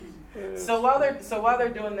So while they're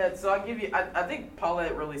doing that, so I'll give you. I think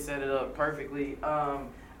Paulette really set it up perfectly.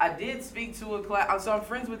 I did speak to a class. So I'm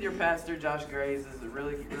friends with your pastor, Josh Grays. Is a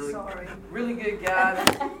really good guy.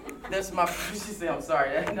 That's my. She said, "I'm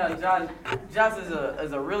sorry." No, Josh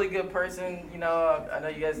is a really good person. You know, I know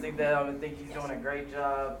you guys think that. I think he's doing a great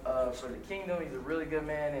job for the kingdom. He's a really good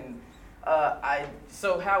man, and how I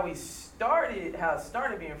started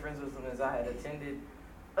being friends with him is I had attended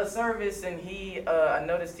a service, and I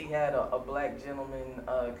noticed he had a black gentleman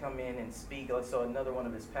come in and speak. So another one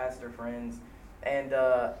of his pastor friends. And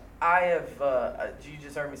you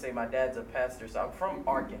just heard me say my dad's a pastor, so I'm from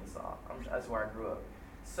Arkansas. That's where I grew up.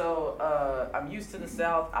 So I'm used to the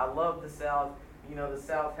South. I love the South. You know, the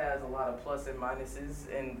South has a lot of plus and minuses,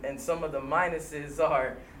 and some of the minuses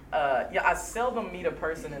are, I seldom meet a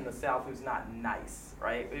person in the South who's not nice,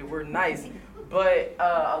 right? We're nice, but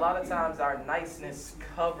a lot of times our niceness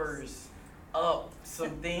covers up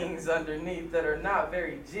some things underneath that are not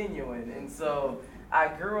very genuine, and so I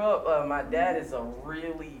grew up, my dad is a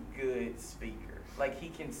really good speaker. Like, he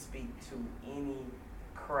can speak to any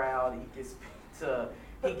crowd. And so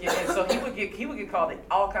he would get called to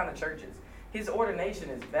all kind of churches. His ordination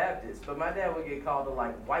is Baptist, but my dad would get called to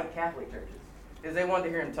like white Catholic churches because they wanted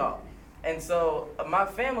to hear him talk. And so my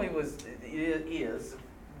family is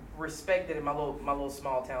respected in my little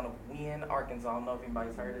small town of Wynne, Arkansas. I don't know if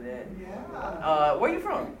anybody's heard of that. Yeah. Where are you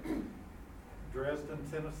from? Dresden,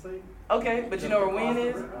 Tennessee. Okay, but you know where Wynne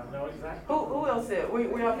is? I know exactly. Who else said? Where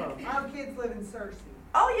y'all from? Our kids live in Searcy.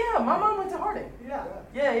 Oh yeah, my mom went to Harding. Yeah.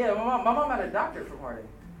 Yeah. My mom had a doctorate from Harding.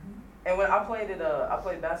 And when I played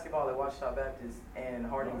basketball at Ouachita Baptist, and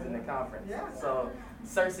Harding's in the conference. Yeah. So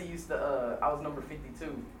Searcy used to. I was number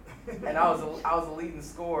 52, and I was a leading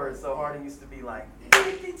scorer. So Harding used to be like,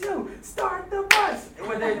 52, start the bus.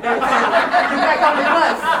 When they back on the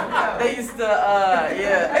bus, they used to.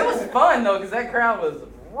 It was fun though, because that crowd was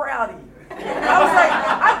rowdy. I was like,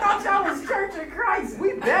 I thought y'all was Church of Christ.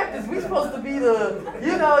 We Baptists, we supposed to be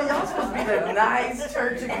y'all supposed to be the nice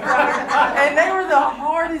Church of Christ. And they were the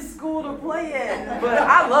hardest school to play at. But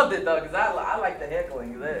I loved it though, because I like the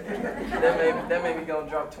heckling. That made me go and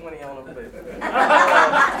drop 20 on them.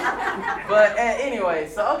 But anyway,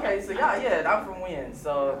 so I'm from Wynne.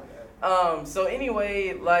 So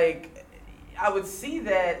anyway, like, I would see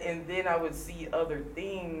that, and then I would see other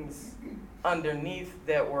things underneath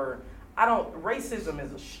that were, racism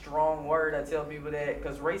is a strong word. I tell people that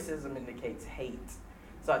because racism indicates hate.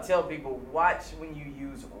 So I tell people, watch when you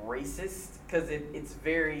use racist, because it's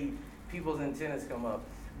very, people's antennas come up.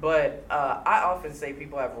 But I often say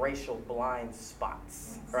people have racial blind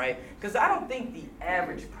spots, right? Because I don't think the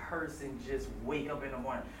average person just wake up in the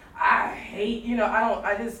morning, I hate,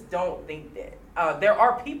 I just don't think that. There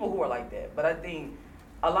are people who are like that, but I think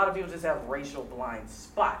a lot of people just have racial blind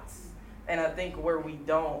spots. And I think where we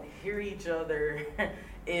don't hear each other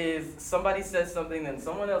is somebody says something, then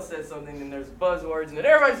someone else says something, then there's buzzwords, and then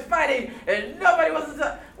everybody's fighting, and nobody wants to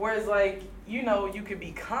talk. Whereas, like, you can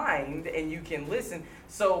be kind and you can listen.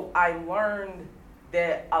 So I learned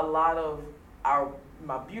that a lot of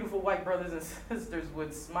my beautiful white brothers and sisters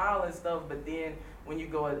would smile and stuff, but then when you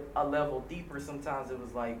go a level deeper, sometimes it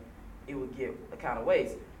was like it would get a kind of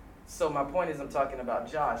ways. So my point is, I'm talking about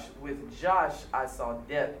Josh. With Josh, I saw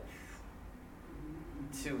depth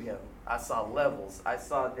to him. I saw levels. I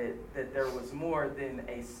saw that there was more than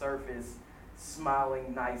a surface,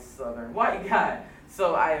 smiling, nice Southern white guy.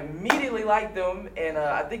 So I immediately liked him, and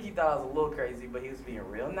I think he thought I was a little crazy, but he was being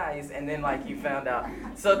real nice. And then, like, he found out.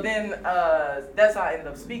 So then that's how I ended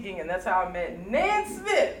up speaking, and that's how I met Nan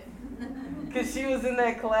Smith, because she was in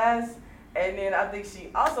that class. And then I think she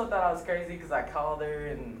also thought I was crazy because I called her,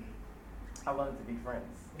 and I wanted to be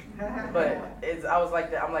friends. But I was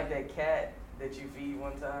like that. I'm like that cat that you feed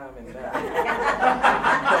one time, and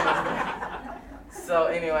so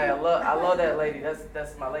anyway, I love that lady.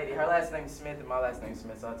 That's my lady. Her last name's Smith, and my last name's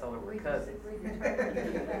Smith. So I told her we're cousins.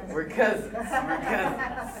 We're cousins.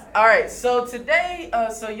 All right. So today,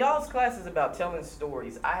 y'all's class is about telling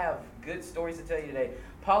stories. I have good stories to tell you today.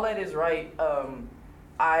 Paulette is right.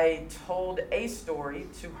 I told a story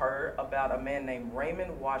to her about a man named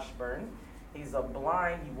Raymond Washburn. He was a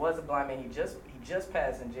blind man. He just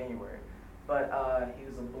passed in January. But he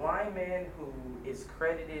was a blind man who is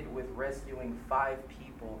credited with rescuing 5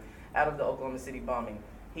 people out of the Oklahoma City bombing.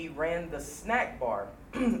 He ran the snack bar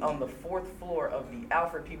on the 4th floor of the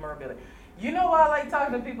Alfred P. Murrah building. You know why I like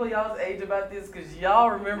talking to people y'all's age about this? Because y'all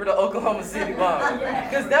remember the Oklahoma City bombing.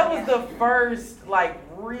 Because that was the first, like,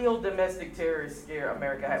 real domestic terrorist scare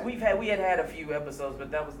America had. We had a few episodes,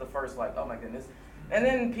 but that was the first, like, oh my goodness. And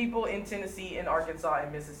then people in Tennessee, in Arkansas,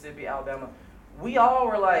 in Mississippi, Alabama we all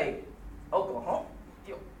were like, Oklahoma?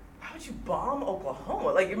 Yo, how would you bomb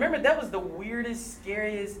Oklahoma? Like, remember, that was the weirdest,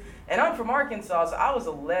 scariest, and I'm from Arkansas, so I was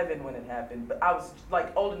 11 when it happened, but I was,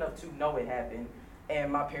 like, old enough to know it happened,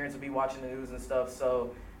 and my parents would be watching the news and stuff,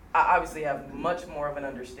 so I obviously have much more of an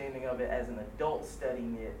understanding of it as an adult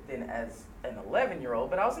studying it than as an 11-year-old,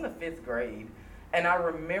 but I was in the 5th grade, and I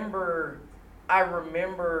remember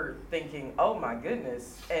thinking, oh my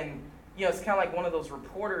goodness, and you know, it's kind of like one of those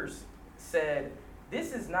reporters said,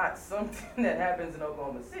 this is not something that happens in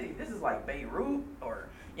Oklahoma City. This is like Beirut, or,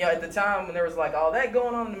 you know, at the time when there was like all that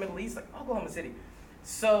going on in the Middle East, like Oklahoma City.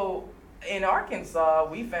 So in Arkansas,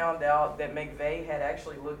 we found out that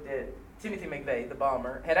Timothy McVeigh, the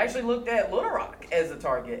bomber, had actually looked at Little Rock as a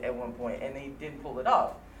target at one point, and he didn't pull it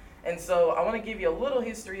off. And so I want to give you a little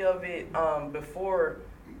history of it before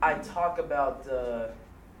I talk about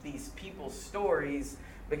these people's stories,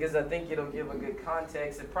 because I think it'll give a good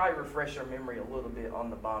context and probably refresh your memory a little bit on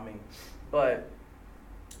the bombing. But,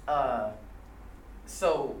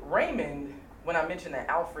 so Raymond, when I mentioned the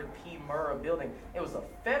Alfred P. Murrah building, it was a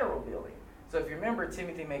federal building. So if you remember,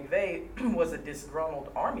 Timothy McVeigh was a disgruntled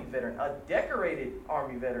Army veteran, a decorated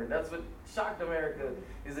Army veteran. That's what shocked America.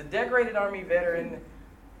 He's a decorated Army veteran.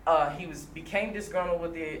 He became disgruntled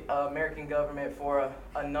with the American government for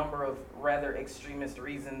a number of rather extremist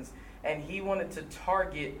reasons, and he wanted to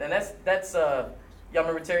target. And that's y'all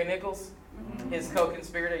remember Terry Nichols, his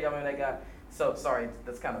co-conspirator? Y'all remember that guy? So sorry,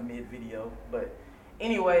 that's kind of mid-video, but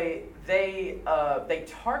anyway, they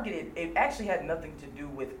targeted. It actually had nothing to do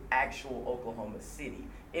with actual Oklahoma City.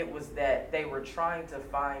 It was that they were trying to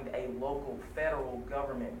find a local federal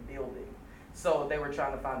government building. So they were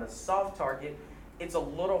trying to find a soft target. It's a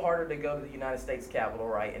little harder to go to the United States Capitol,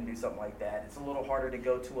 right, and do something like that. It's a little harder to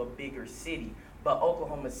go to a bigger city. But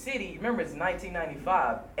Oklahoma City, remember, it's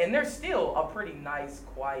 1995, and they're still a pretty nice,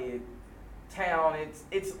 quiet town.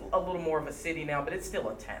 It's a little more of a city now, but it's still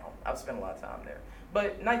a town. I've spent a lot of time there.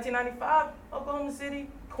 But 1995, Oklahoma City,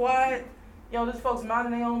 quiet. You know, there's folks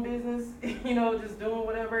minding their own business, you know, just doing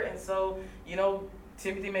whatever. And so, you know,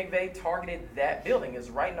 Timothy McVeigh targeted that building. It's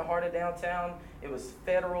right in the heart of downtown. It was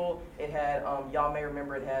federal. It had, y'all may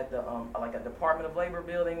remember, it had the like a Department of Labor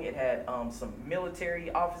building. It had some military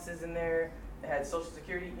offices in there. It had Social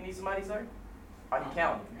Security. You need somebody, sir? Oh, you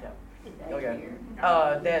count. Okay.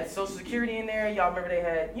 They had Social Security in there. Y'all remember they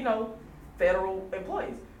had, you know, federal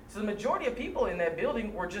employees. So the majority of people in that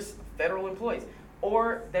building were just federal employees,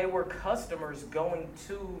 or they were customers going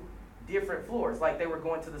to different floors, like they were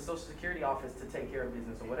going to the Social Security office to take care of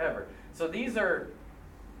business or whatever. So these are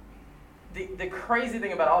the crazy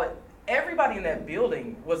thing about all it. Everybody in that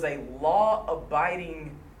building was a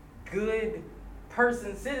law-abiding, good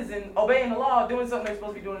person, citizen, obeying the law, doing something they're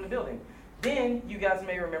supposed to be doing in the building. Then you guys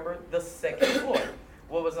may remember the second floor.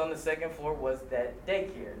 What was on the second floor was that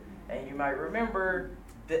daycare, and you might remember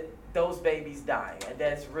those babies dying, and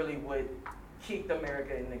that's really what kicked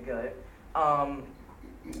America in the gut. I'm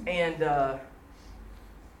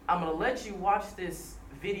gonna let you watch this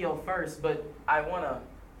video first, but I'm kind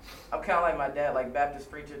of like my dad, like Baptist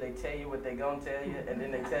preacher. They tell you what they gonna tell you, and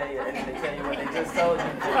then they tell you, and then they tell you what they just told you.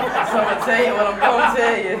 So I'm gonna tell you what I'm gonna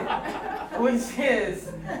tell you,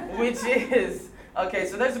 which is okay.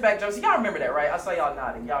 So there's a backdrop. So y'all remember that, right? I saw y'all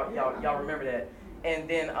nodding. Y'all remember that. And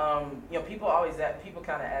then you know, people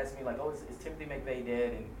kind of ask me like, oh, is Timothy McVeigh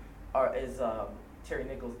dead, or is Terry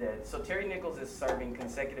Nichols dead? So Terry Nichols is serving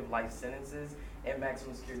consecutive life sentences in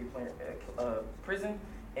maximum security prison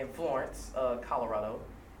in Florence, Colorado.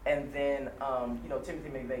 And then, you know, Timothy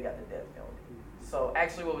McVeigh got the death penalty. So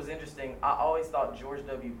actually what was interesting, I always thought George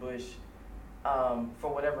W. Bush,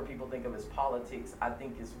 for whatever people think of his politics, I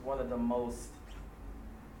think is one of the most,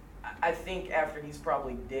 I think after he's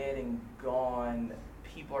probably dead and gone,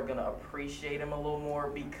 people are going to appreciate him a little more,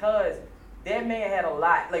 because that man had a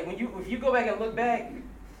lot. Like if you go back and look back,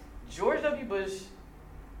 George W. Bush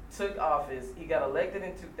took office, he got elected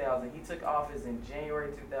in 2000, he took office in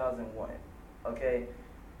January 2001, okay?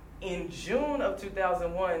 In June of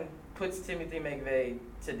 2001, puts Timothy McVeigh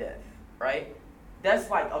to death, right?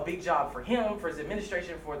 That's like a big job for him, for his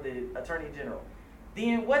administration, for the Attorney General.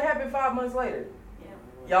 Then what happened 5 months later?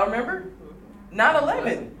 Y'all remember?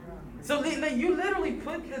 9/11. So you literally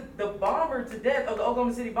put the bomber to death of the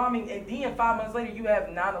Oklahoma City bombing, and then 5 months later you have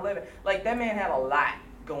 9/11. Like, that man had a lot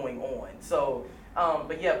going on. So,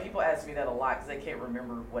 but yeah, people ask me that a lot because they can't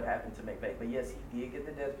remember what happened to McVeigh. But yes, he did get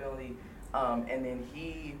the death penalty, and then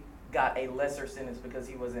he got a lesser sentence because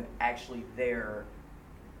he wasn't actually there,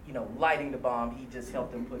 you know, lighting the bomb. He just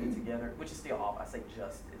helped them put it together, which is still awful. I say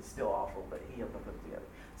just, it's still awful, but he helped them put it together.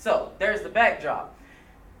 So there's the backdrop.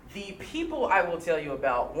 The people I will tell you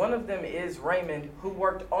about, one of them is Raymond, who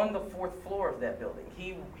worked on the 4th floor of that building.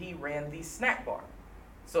 He ran the snack bar.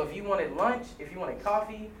 So if you wanted lunch, if you wanted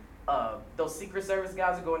coffee, those Secret Service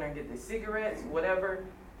guys would go in there and get their cigarettes, whatever.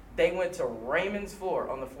 They went to Raymond's floor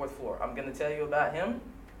on the 4th floor. I'm going to tell you about him.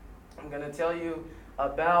 I'm going to tell you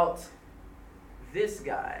about this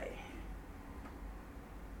guy.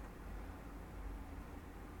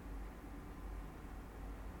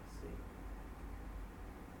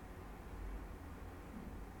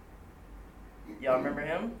 Y'all remember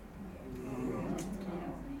him?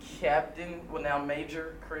 Captain, well now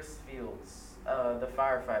Major Chris Fields, the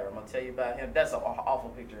firefighter. I'm gonna tell you about him. That's an awful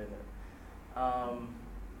picture, isn't it? I'll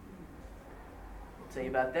tell you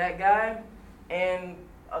about that guy and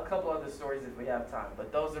a couple other stories if we have time.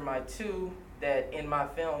 But those are my two that in my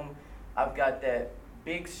film, I've got that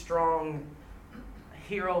big, strong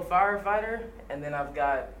hero firefighter, and then I've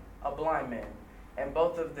got a blind man. And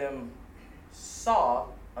both of them saw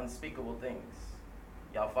unspeakable things.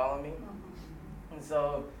 Y'all follow me? And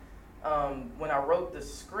so when I wrote the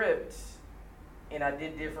script and I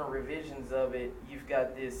did different revisions of it, you've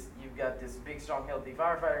got this big, strong, healthy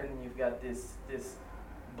firefighter, and then you've got this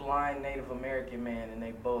blind Native American man, and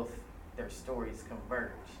their stories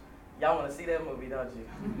converge. Y'all want to see that movie, don't you?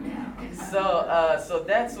 So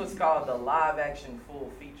that's what's called the live action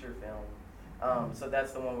full feature film. So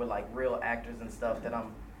that's the one with like real actors and stuff that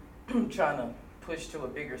I'm trying to push to a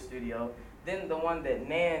bigger studio. Then the one that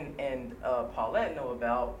Nan and Paulette know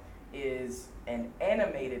about is an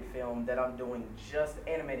animated film that I'm doing, just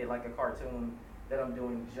animated like a cartoon, that I'm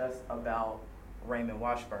doing just about Raymond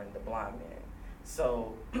Washburn, the blind man.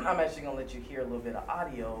 So I'm actually gonna let you hear a little bit of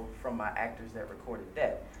audio from my actors that recorded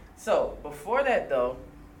that. So before that though,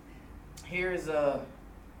 here's it's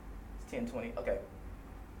 10:20. Okay,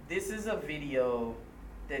 this is a video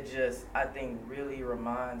that just I think really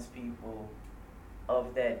reminds people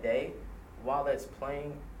of that day. While that's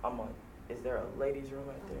playing, is there a ladies' room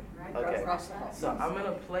right there? Okay. So I'm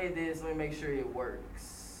gonna play this. Let me make sure it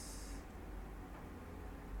works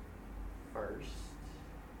first.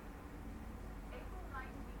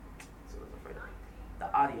 So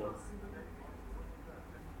the audio.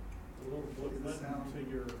 A little blue button to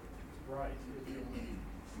your right.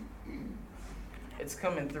 It's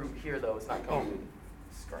coming through here though. It's not coming through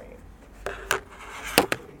the screen.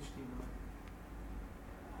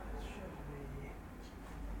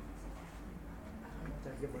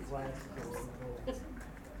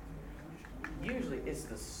 Usually it's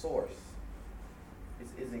the source. It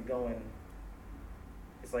isn't going.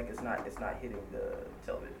 It's like it's not hitting the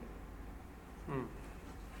television.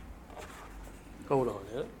 Hold on,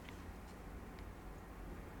 yeah.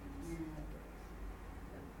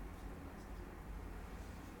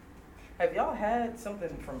 Have y'all had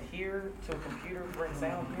something from here to a computer bring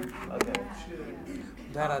sound here? Okay.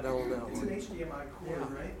 That I don't know. It's an HDMI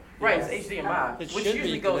cord, right? Right, it's HDMI, It which should be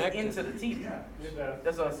usually goes connected. into the TV. Yeah. It does.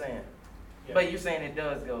 That's what I'm saying. Yeah. But you're saying it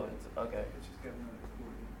does go into, okay. It's just got another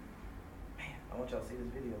cord. Man, I want y'all to see this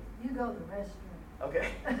video. You go to the restroom. Okay.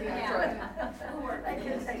 Yeah. I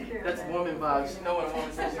can take care of That's that. woman vibes. You know when a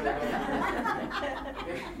woman says she's going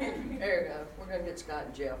There you go. We're gonna get Scott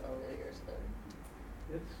and Jeff over here soon.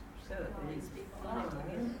 It's set at 8.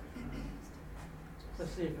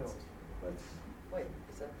 Let's see if it'll, Wait,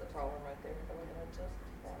 is that the problem right there? Are we gonna adjust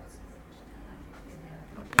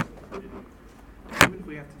Even if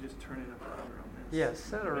we have to just turn it up louder on this. yeah,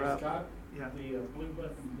 set her Hey, up. Scott, Yeah. the blue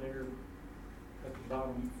button there at the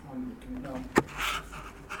bottom on the no.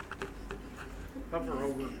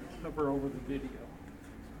 Hover over the video.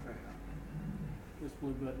 This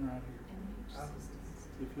blue button right here.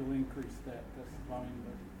 If you'll increase that, that's the volume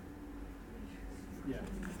button. Yeah,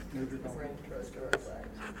 move it the on. friend trust our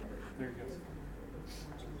flags? There you go.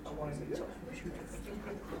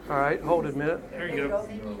 All right, hold it a minute. There you go.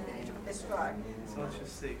 It's right. So let's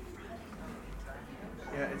just see.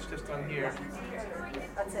 Yeah, it's just on here.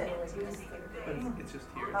 That's it. But it's just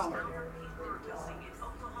here. It's Oh. starting.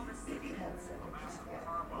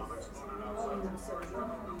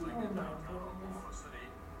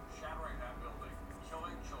 Shattering that building,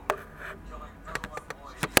 killing children, killing federal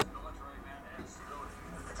employees, military men, and civilians.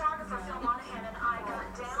 Photographer Phil Monahan and I got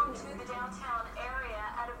down to the downtown area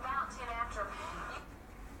at about 10 after.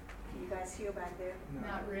 Can you guys hear back there?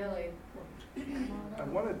 Not really. I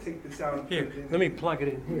want to take this out and put Here, it in. let me plug it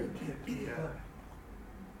in here. Yeah.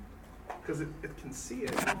 Because it can see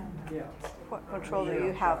it. Yeah. What control do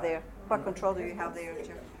you have there? What control do you have there,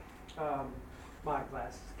 Jim? My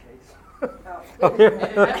glasses case. Could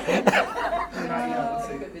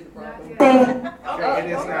be the problem. Okay, it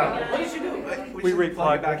is now. What did you do? We We should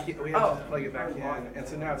plug it replugged back. We have Oh. to plug it back in, and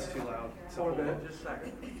so now it's too loud. So Hold on, just a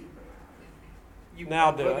second. You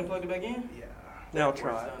Now do plug it. and plugged it back in? yeah, Now It's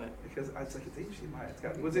try it. done it. because I was like, it's HDMI. It's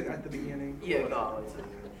got. Was it at the beginning? Yeah, no.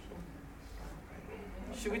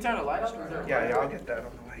 Should we turn the light up? Yeah, I'll get that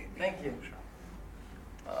on the way. Thank you.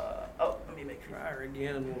 Oh, let me make sure. Try her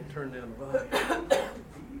again and we'll turn down the volume.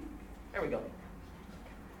 There we go.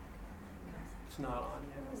 It's not on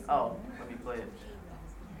yet. Oh, let me play it.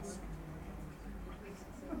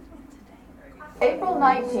 April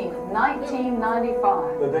 19th,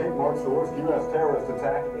 1995. The date marks the worst U.S. terrorist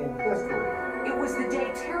attack in history. It was the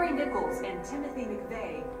day Terry Nichols and Timothy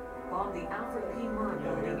McVeigh bombed the Alfred P. Murrah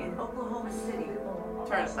building in Oklahoma City.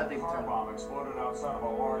 Turn it, I think Car turn it. bomb exploded outside of a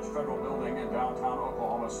large federal building in downtown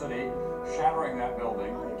Oklahoma City, shattering that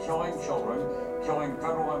building, killing children, killing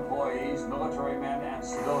federal employees, military men, and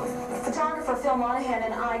civilians. Photographer Phil Monahan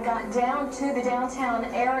and I got down to the downtown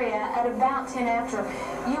area at about 10 after.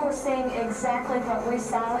 You were seeing exactly what we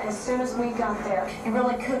saw as soon as we got there. You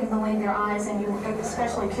really couldn't believe your eyes, and you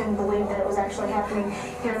especially couldn't believe that it was actually happening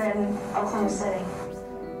here in Oklahoma City.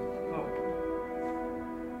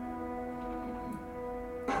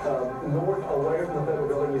 North away from the federal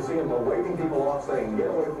building, you see them waving people off saying, get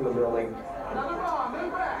away from the building. Another bomb,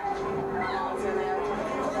 move back!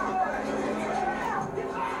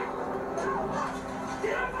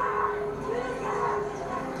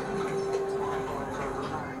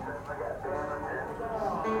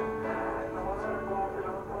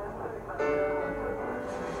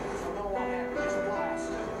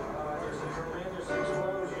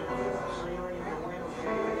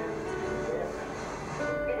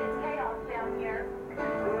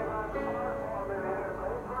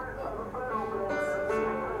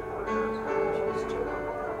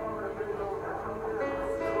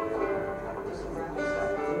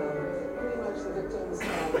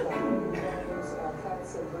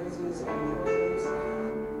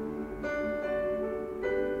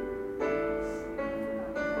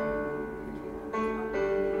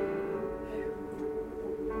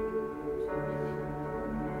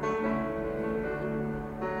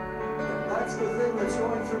 That's the thing that's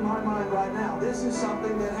going through my mind right now. This is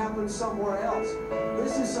something that happens somewhere else.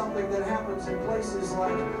 This is something that happens in places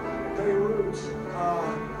like Beirut,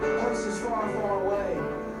 places far, far away,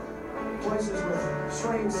 places with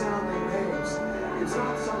strange sounding names. It's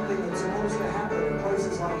not something that's supposed to happen in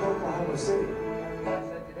places like Oklahoma City.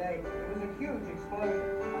 Said today it was a huge explosion,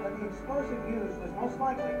 but the explosive used was most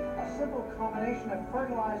likely a simple combination of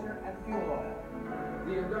fertilizer and fuel oil.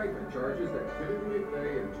 The indictment charges that Timothy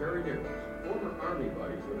McVeigh and Terry Nichols, former Army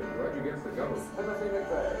buddies with a grudge against the government. Timothy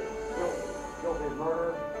McVeigh, guilty. Guilty of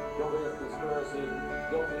murder, guilty of conspiracy,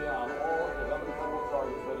 guilty on all 11 federal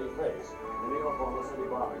charges that he faced in the Oklahoma City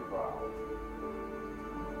bombing trial.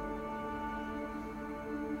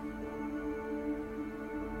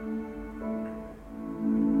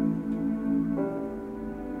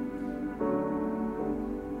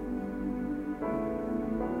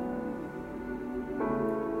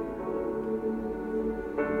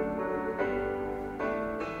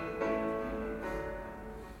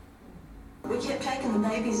 We kept taking the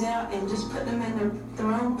babies out and just putting them in their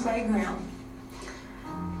own playground.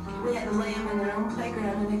 We had to lay them in their own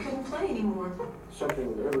playground and they couldn't play anymore.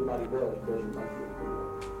 Something that everybody doesn't like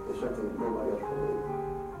it. It's something that nobody else can do.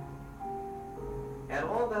 And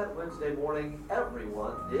all that Wednesday morning,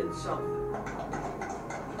 everyone did something.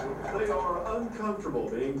 They are uncomfortable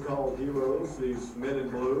being called heroes, these men in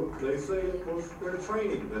blue. They say it was their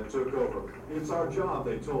training that took over. It's our job,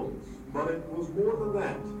 they told us. But it was more than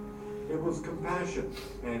that. It was compassion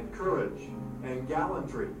and courage and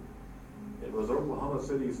gallantry. It was Oklahoma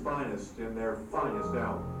City's finest in their finest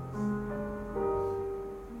hour.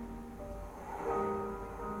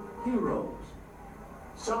 Heroes.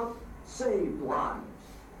 Some saved lives.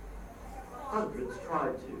 Hundreds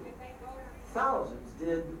tried to. Thousands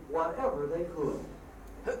did whatever they could.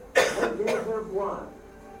 They gave their blood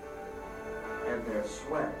and their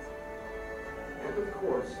sweat. And of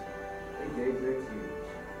course, they gave their tears.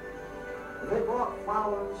 They brought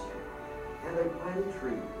flowers and they planted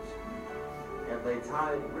trees. And they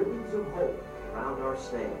tied ribbons of hope around our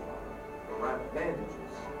state and wrapped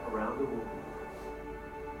bandages around the wound.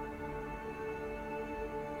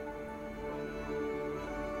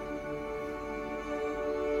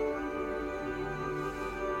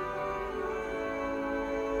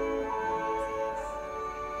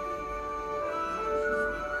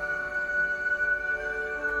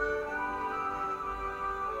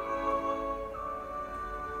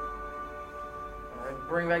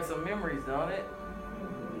 bring back some memories, don't it?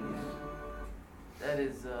 That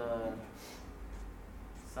is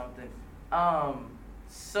something.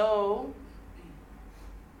 So,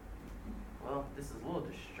 well, this is a little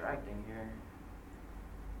distracting here.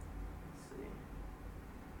 Let's see.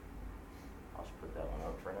 I'll just put that one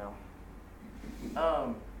up for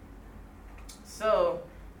now. So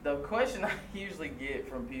the question I usually get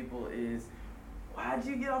from people is, why'd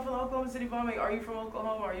you get off of the Oklahoma City bombing? Are you from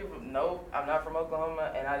Oklahoma? Are you from? No, I'm not from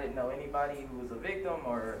Oklahoma, and I didn't know anybody who was a victim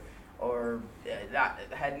or I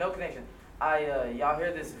had no connection. Y'all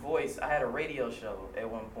hear this voice? I had a radio show at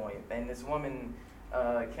one point, and this woman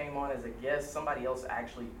came on as a guest. Somebody else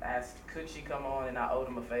actually asked, could she come on, and I owed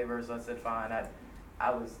them a favor, so I said fine.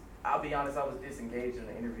 I'll be honest, I was disengaged in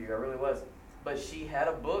the interview. I really was. But she had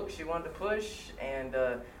a book she wanted to push, and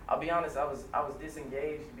I'll be honest, I was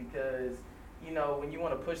disengaged because, you know, when you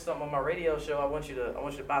want to push something on my radio show, I want you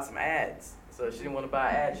to buy some ads. So she didn't want to buy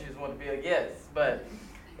ads, she just wanted to be a guest. But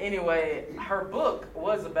anyway, her book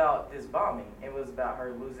was about this bombing. It was about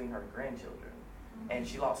her losing her grandchildren, and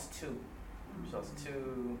she lost two. She lost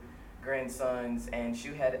two grandsons, and she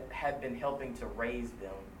had been helping to raise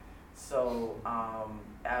them. So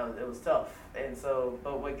it was tough. And so,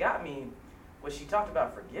 but what got me was she talked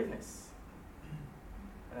about forgiveness.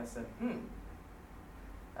 And I said,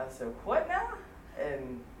 I said, what now?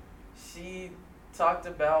 And she talked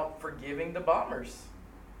about forgiving the bombers.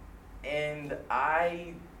 And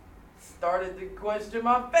I started to question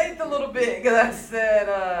my faith a little bit, because I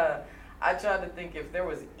said, I tried to think if there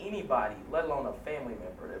was anybody, let alone a family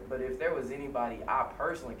member, but if there was anybody I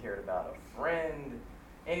personally cared about, a friend,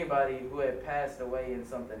 anybody who had passed away in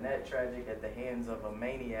something that tragic at the hands of a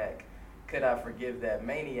maniac, could I forgive that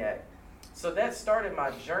maniac? So that started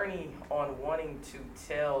my journey on wanting to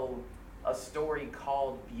tell a story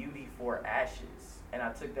called Beauty for Ashes. And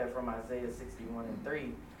I took that from Isaiah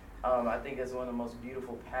 61:3. I think it's one of the most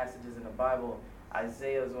beautiful passages in the Bible.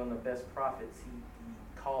 Isaiah is one of the best prophets. He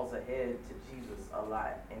calls ahead to Jesus a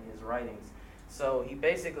lot in his writings. So he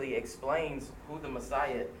basically explains who the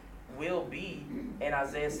Messiah will be in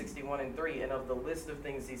Isaiah 61:3. And of the list of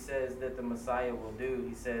things he says that the Messiah will do,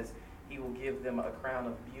 he says he will give them a crown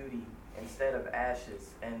of beauty instead of ashes,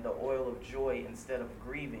 and the oil of joy instead of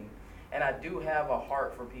grieving. And I do have a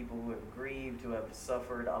heart for people who have grieved, who have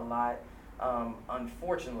suffered a lot.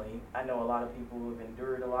 Unfortunately, I know a lot of people who have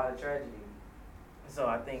endured a lot of tragedy. So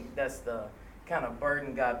I think that's the kind of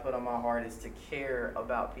burden God put on my heart, is to care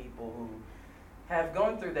about people who have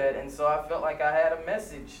gone through that. And so I felt like I had a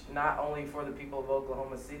message, not only for the people of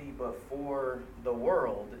Oklahoma City, but for the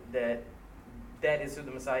world, that is who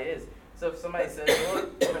the Messiah is. So if somebody says, well,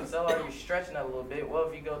 Marcelo, are you stretching that a little bit? Well,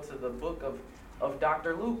 if you go to the book of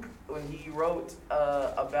Dr. Luke, when he wrote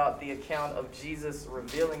about the account of Jesus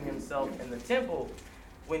revealing himself in the temple,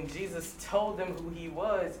 when Jesus told them who he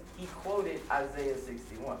was, he quoted Isaiah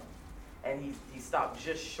 61. And he stopped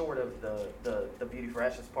just short of the Beauty for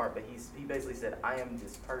Ashes part, but he basically said, I am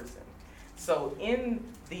this person. So in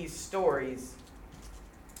these stories,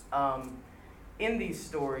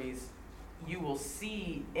 you will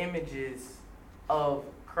see images of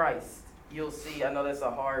Christ. You'll see, I know that's a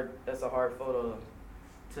hard photo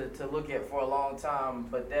to look at for a long time,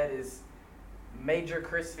 but that is Major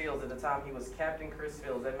Chris Fields. At the time he was Captain Chris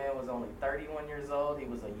Fields. That man was only 31 years old. He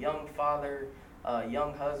was a young father, a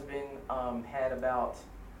young husband, had about,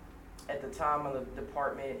 at the time of the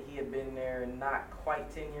department, he had been there not quite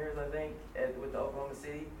 10 years, I think, with Oklahoma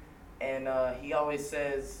City. And he always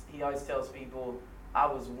tells people, I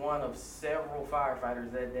was one of several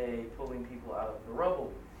firefighters that day pulling people out of the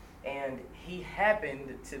rubble. And he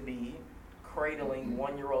happened to be cradling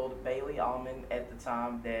 1-year-old Bailey Allman at the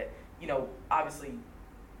time that, you know, obviously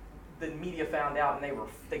the media found out, and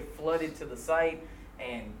they flooded to the site,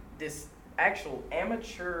 and this actual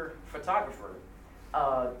amateur photographer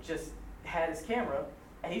just had his camera,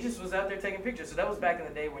 and he just was out there taking pictures. So that was back in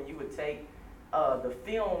the day when you would take the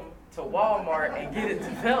film to Walmart and get it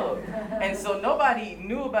developed. And so nobody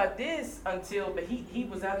knew about this but he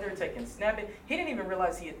was out there snapping. He didn't even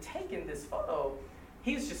realize he had taken this photo.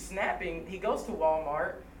 He was just snapping. He goes to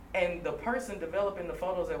Walmart, and the person developing the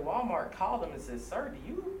photos at Walmart called him and said, sir, do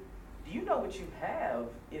you know what you have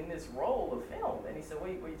in this roll of film? And he said, what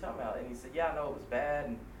are you talking about? And he said, yeah, I know it was bad,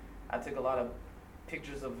 and I took a lot of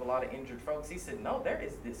pictures of a lot of injured folks. He said, no, there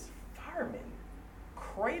is this fireman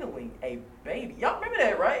cradling a baby. Y'all remember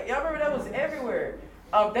that, right? Y'all remember that was everywhere.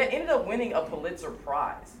 That ended up winning a Pulitzer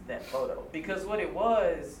Prize, that photo, because what it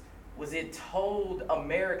was it told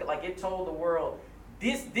America, like it told the world,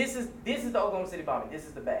 This is the Oklahoma City bombing. This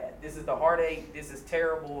is the bad. This is the heartache. This is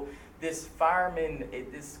terrible. This fireman,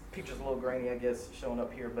 this picture's a little grainy, I guess, showing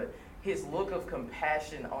up here, but his look of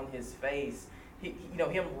compassion on his face,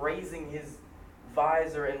 him raising his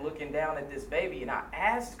visor and looking down at this baby. And I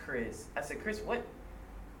asked Chris, I said, Chris, what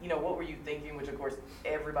were you thinking? Which, of course,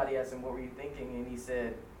 everybody asked him, what were you thinking? And he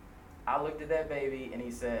said, I looked at that baby, and he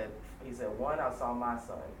said, one, I saw my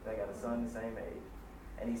son. I got a son the same age.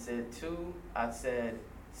 And he said, two, I said,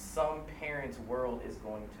 some parent's world is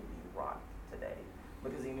going to be rocked today.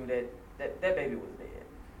 Because he knew that baby was dead.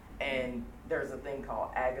 And there's a thing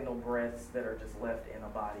called agonal breaths that are just left in a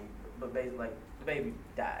body. But basically, like, the baby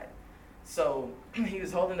died. So he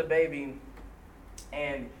was holding the baby,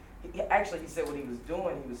 and he said what he was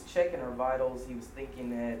doing, he was checking her vitals. He was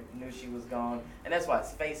thinking that he knew she was gone. And that's why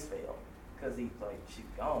his face fell, because he's like, she's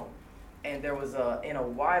gone. And there was in a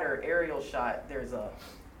wider aerial shot, there's a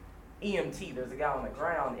EMT, there's a guy on the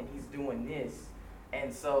ground, and he's doing this.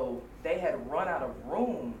 And so they had run out of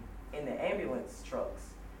room in the ambulance trucks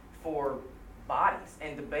for bodies.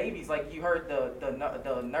 And the babies, like you heard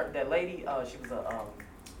that lady, she was a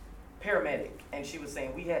paramedic, and she was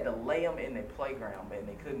saying we had to lay them in the playground, man.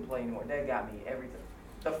 They couldn't play anymore. That got me every time.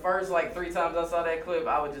 The first 3 times I saw that clip,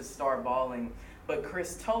 I would just start bawling. But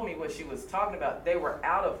Chris told me what she was talking about. They were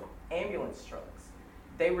out of ambulance trucks.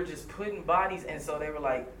 They were just putting bodies, and so they were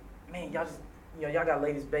like, man, y'all just, y'all got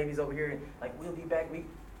ladies' babies over here, and we'll be back. We,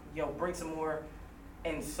 bring some more.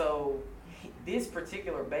 And so this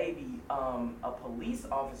particular baby, a police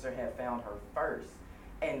officer had found her first.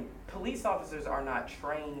 And police officers are not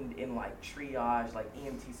trained in triage,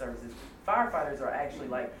 EMT services. Firefighters are actually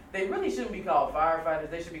they really shouldn't be called firefighters.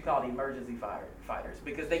 They should be called emergency firefighters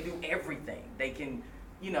because they do everything. They can,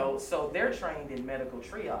 so they're trained in medical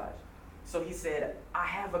triage. So he said,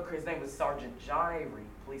 his name was Sergeant John Avery,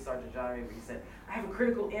 Police Sergeant John Avery. He said, I have a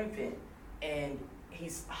critical infant. And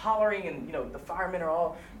he's hollering, and the firemen are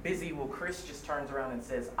all busy. Well, Chris just turns around and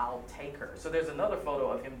says, I'll take her. So there's another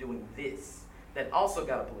photo of him doing this that also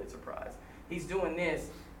got a Pulitzer Prize. He's doing this,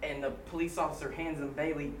 and the police officer hands him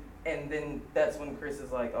Bailey, and then that's when Chris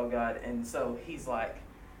is like, oh God. And so he's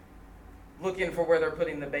looking for where they're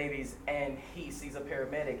putting the babies, and he sees a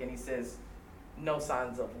paramedic, and he says, no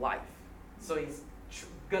signs of life. So he's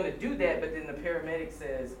gonna do that, but then the paramedic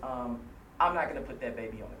says, I'm not gonna put that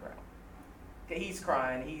baby on the ground. He's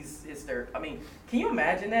crying, he's hysterical. I mean, can you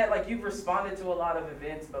imagine that? You've responded to a lot of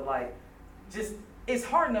events, but just, it's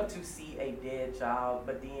hard enough to see a dead child,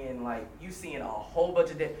 but then you seeing a whole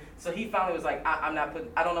bunch of dead. So he finally was like, I'm not putting,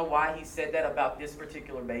 I don't know why he said that about this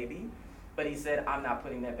particular baby, but he said, I'm not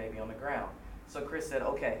putting that baby on the ground. So Chris said,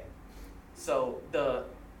 okay. So the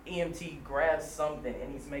EMT grabs something,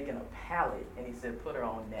 and he's making a pallet, and he said, put her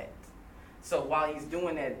on net. So while he's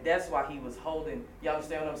doing that, that's why he was holding, y'all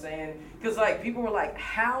understand what I'm saying? Because people were like,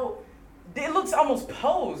 how, it looks almost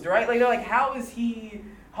posed, right? They're like, how is he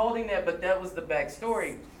holding that? But that was the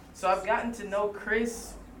backstory. So I've gotten to know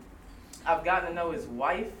Chris. I've gotten to know his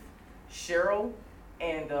wife, Cheryl,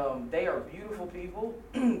 and they are beautiful people.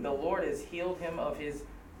 The Lord has healed him of his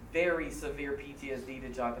very severe PTSD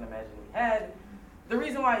that y'all can imagine he had. The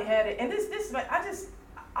reason why he had it, and this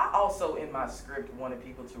I also in my script wanted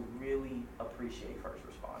people to really appreciate first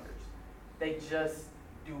responders. They just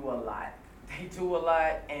do a lot. They do a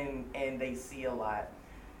lot, and they see a lot.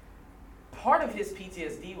 Part of his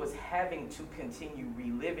PTSD was having to continue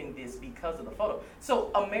reliving this because of the photo.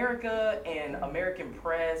 So America and American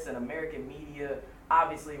press and American media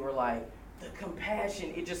obviously were the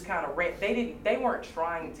compassion, it just kind of ran. They weren't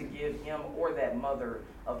trying to give him or that mother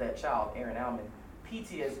of that child, Aaron Alman,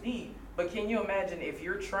 PTSD. But can you imagine if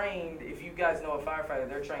you're trained, if you guys know a firefighter,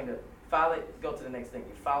 they're trained to file it, go to the next thing.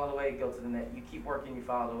 You file it away, go to the next. You keep working, you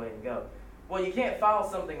file it away, and go. Well, you can't file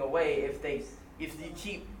something away if you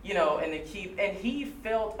keep, and he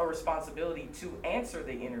felt a responsibility to answer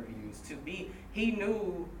the interviews, he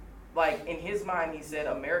knew, in his mind, he said,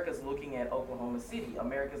 America's looking at Oklahoma City.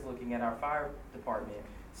 America's looking at our fire department.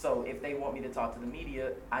 So if they want me to talk to the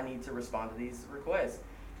media, I need to respond to these requests.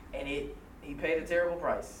 And he paid a terrible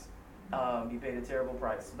price. He paid a terrible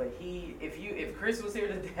price. But if Chris was here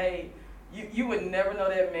today, you would never know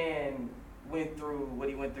that man went through what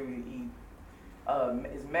he went through.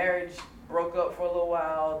 His marriage broke up for a little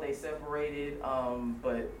while. They separated,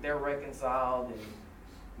 but they're reconciled. And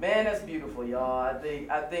man, that's beautiful, y'all.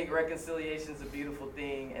 I think reconciliation is a beautiful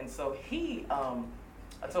thing. And so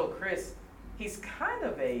I told Chris, his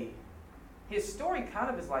story kind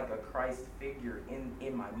of is like a Christ figure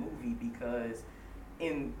in my movie, because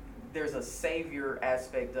there's a savior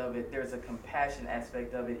aspect of it, there's a compassion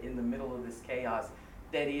aspect of it in the middle of this chaos.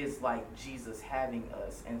 that is like Jesus having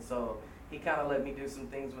us. And so he kind of let me do some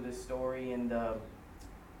things with his story, and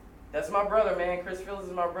that's my brother, man. Chris Phillips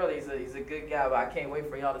is my brother. He's a good guy, but I can't wait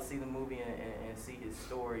for y'all to see the movie and see his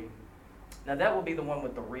story. Now that will be the one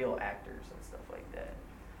with the real actors and stuff like that.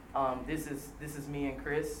 This is me and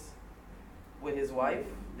Chris with his wife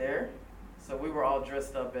there. So we were all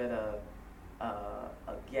dressed up at a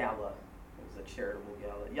gala. It was a charitable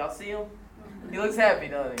gala. Y'all see him? He looks happy,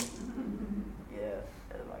 doesn't he? Yeah,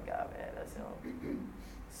 that's my guy, man. That's him.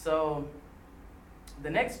 So the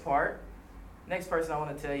next person I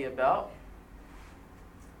want to tell you about,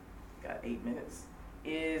 got 8 minutes,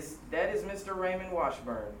 is Mr. Raymond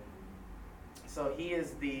Washburn. So he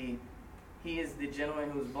is the gentleman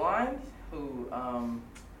who's blind, who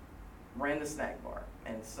ran the snack bar.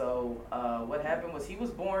 And so what happened was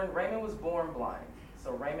Raymond was born blind.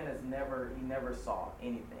 So Raymond never saw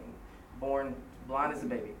anything. Born blind as a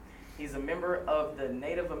baby. He's a member of the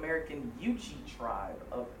Native American Yuchi tribe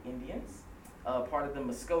of Indians, part of the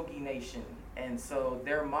Muskogee Nation. And so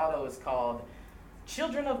their motto is called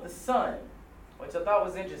Children of the Sun, which I thought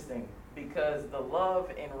was interesting because the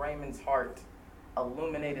love in Raymond's heart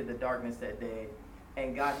illuminated the darkness that day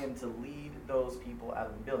and got him to lead those people out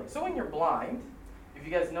of the building. So when you're blind, if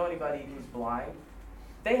you guys know anybody who's blind,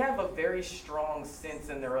 they have a very strong sense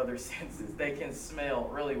in their other senses. They can smell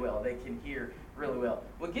really well. They can hear really well.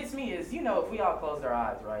 What gets me is, if we all closed our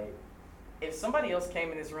eyes, right? If somebody else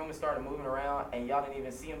came in this room and started moving around and y'all didn't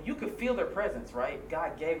even see them, you could feel their presence, right?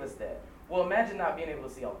 God gave us that. Well, imagine not being able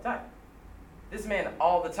to see all the time. This man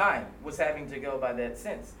all the time was having to go by that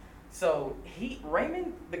sense. So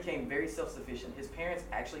Raymond became very self-sufficient. His parents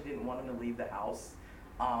actually didn't want him to leave the house.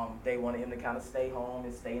 They wanted him to kind of stay home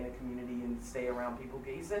and stay in the community and stay around people.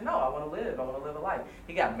 He said, no, I want to live a life.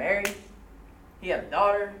 He got married. He had a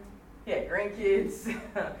daughter. He had grandkids.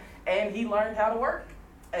 And he learned how to work.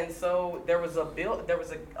 And so there was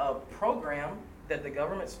a program that the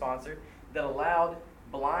government sponsored that allowed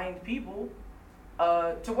blind people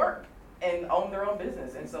to work and own their own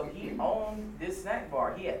business. And so he owned this snack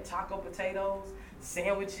bar. He had taco potatoes,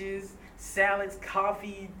 sandwiches, salads,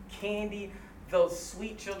 coffee, candy. Those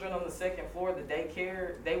sweet children on the second floor, the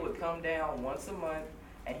daycare, they would come down once a month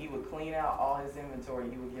and he would clean out all his inventory.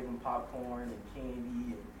 He would give them popcorn and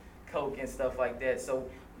candy and Coke and stuff like that. So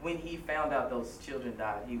when he found out those children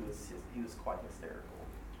died, he was quite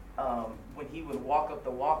hysterical. When he would walk up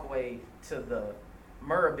the walkway to the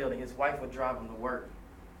Murrah building, his wife would drive him to work.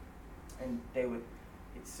 And they would,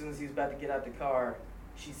 as soon as he was about to get out the car,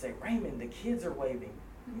 she'd say, Raymond, the kids are waving,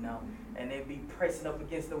 and they'd be pressing up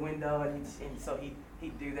against the window, and so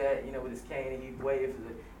he'd do that, with his cane, and he'd wave.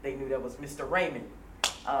 They knew that was Mr. Raymond.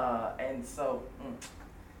 And so,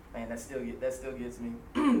 man, that still gets me.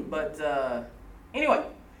 But anyway,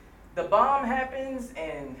 the bomb happens,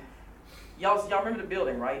 and y'all remember the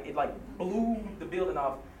building, right? It like blew the building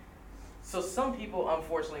off. So some people,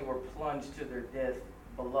 unfortunately, were plunged to their death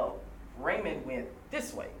below. Raymond went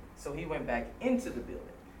this way, so he went back into the building,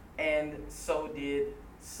 and so did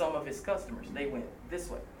some of his customers. They went this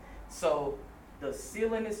way. So the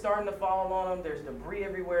ceiling is starting to fall on him. There's debris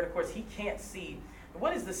everywhere. And of course, he can't see.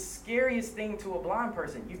 What is the scariest thing to a blind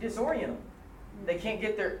person? You disorient them. They can't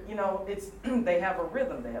get their, they have a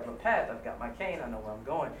rhythm. They have a path. I've got my cane. I know where I'm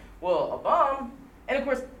going. Well, a bomb, and of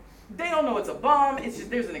course, they don't know it's a bomb. It's just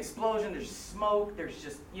there's an explosion. There's smoke. There's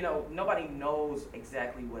just, nobody knows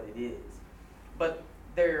exactly what it is. But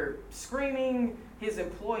they're screaming. His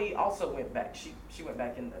employee also went back. She went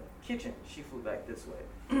back in the kitchen. She flew back this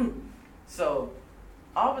way. So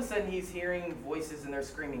all of a sudden he's hearing voices and they're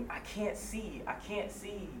screaming, I can't see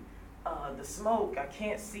the smoke. I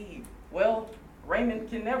can't see. Well, Raymond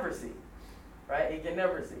can never see, right? He can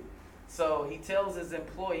never see. So he tells his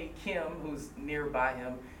employee, Kim, who's nearby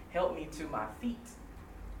him, help me to my feet.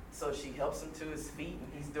 So she helps him to his feet,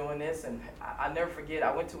 and he's doing this. And I never forget,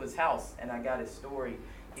 I went to his house, and I got his story.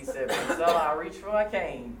 He said, Priscilla, I reached for my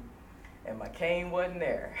cane, and my cane wasn't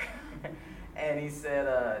there. And he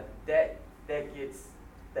said, that gets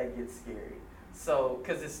scary. So,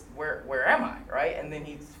 because it's, where am I, right? And then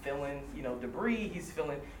he's feeling, debris.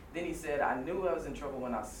 Then he said, I knew I was in trouble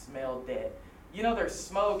when I smelled that. There's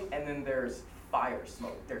smoke, and then there's fire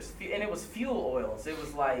smoke. And it was fuel oils. It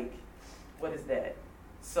was like, what is that?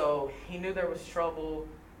 So he knew there was trouble.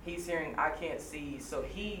 He's hearing, I can't see. So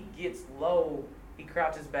he gets low. He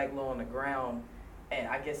crouches back low on the ground. And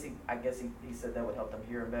I guess he said that would help them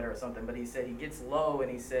hear him better or something. But he said he gets low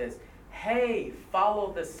and he says, hey,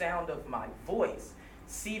 follow the sound of my voice.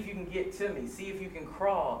 See if you can get to me. See if you can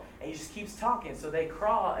crawl. And he just keeps talking. So they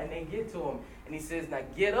crawl and they get to him. And he says, now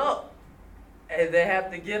get up. And they have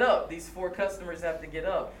to get up. These 4 customers have to get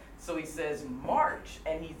up. So he says, march.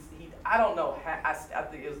 And he I don't know how, I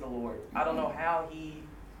think it was the Lord. I don't know how he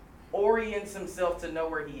orients himself to know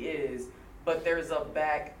where he is, but there's a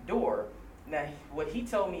back door. Now, what he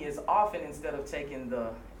told me is often instead of taking the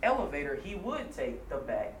elevator, he would take the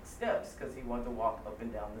back steps because he wanted to walk up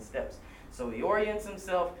and down the steps. So he orients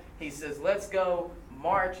himself. He says, let's go,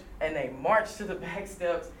 march. And they march to the back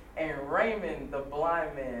steps. And Raymond, the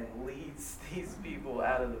blind man, leads these people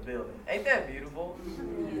out of the building. Ain't that beautiful?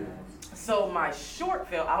 Yeah. So my short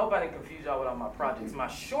film, I hope I didn't confuse y'all with all my projects. My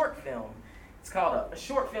short film, it's called a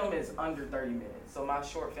short film is under 30 minutes. So my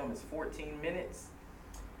short film is 14 minutes.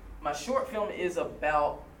 My short film is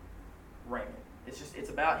about Raymond. It's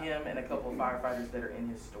about him and a couple of firefighters that are in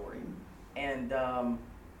his story. And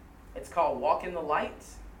it's called Walk in the Light.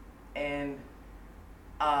 And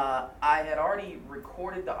I had already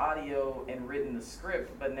recorded the audio and written the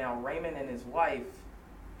script, but now Raymond and his wife,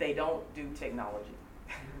 they don't do technology.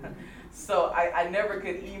 So I never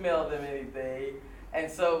could email them anything. And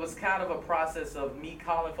so it was kind of a process of me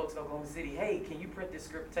calling folks in Oklahoma City, hey, can you print this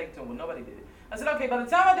script, take it to them? Well, nobody did it. I said, okay, by the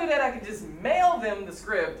time I do that, I can just mail them the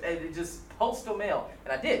script and just postal mail.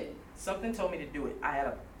 And I did. Something told me to do it. I had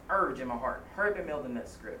an urge in my heart. Hurry up and mail them that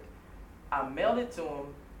script. I mailed it to him.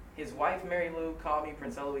 His wife, Mary Lou, called me,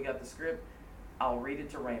 Princella, we got the script. I'll read it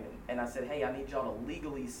to Raymond. And I said, hey, I need y'all to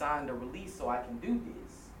legally sign the release so I can do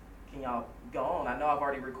this. Can y'all go on? I know I've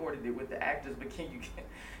already recorded it with the actors, but can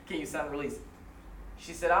you sign the release?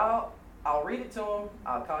 She said, I'll read it to him.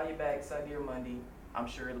 I'll call you back Sunday or Monday. I'm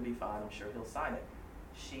sure it'll be fine. I'm sure he'll sign it.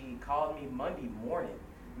 She called me Monday morning.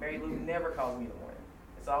 Mary Lou never calls me in the morning.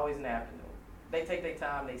 It's always in the afternoon. They take their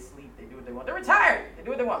time, they sleep, they do what they want. They're retired. They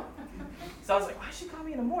do what they want. So I was like, why did she call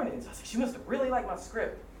me in the morning? So I was like, she must have really liked my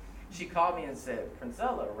script. She called me and said,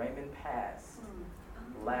 Princella, Raymond passed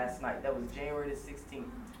last night. That was January the 16th.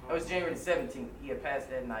 That was January the 17th. He had passed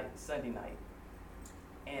that night, Sunday night.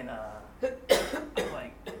 And I'm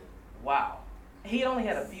like, wow. He had only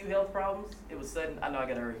had a few health problems. It was sudden. I know I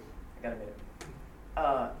gotta hurry. I got a minute.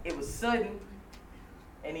 It was sudden,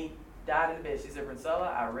 and he died in the bed. She said,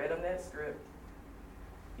 Princella, I read him that script.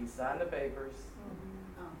 He signed the papers.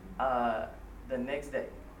 The next day,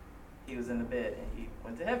 he was in the bed, and he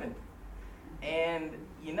went to heaven. And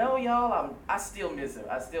you know, y'all, I still miss him.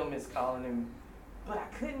 I still miss calling him. But I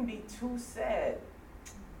couldn't be too sad.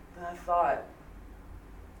 But I thought,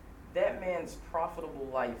 that man's profitable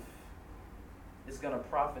life is going to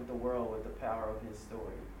profit the world with the power of his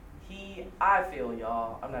story. I feel,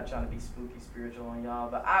 y'all, I'm not trying to be spooky spiritual on y'all,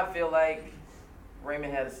 but I feel like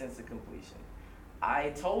Raymond had a sense of completion.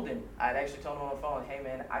 I'd actually told him on the phone, hey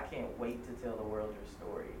man, I can't wait to tell the world your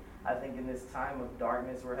story. I think in this time of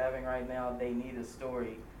darkness we're having right now, they need a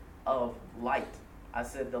story of light. I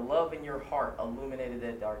said, the love in your heart illuminated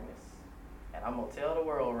that darkness. And I'm going to tell the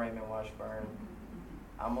world, Raymond Washburn.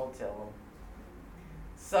 I'm going to tell them.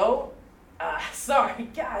 So, sorry,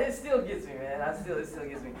 God, it still gets me, man. It still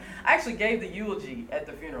gets me. I actually gave the eulogy at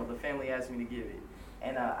the funeral. The family asked me to give it.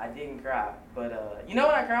 And I didn't cry. But you know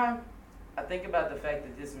when I cry? I think about the fact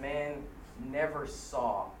that this man never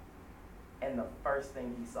saw, and the first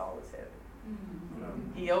thing he saw was heaven.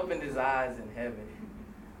 Mm-hmm. He opened his eyes in heaven.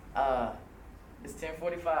 It's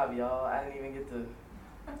 10:45, y'all. I didn't even get to.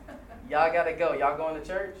 Y'all gotta go. Y'all going to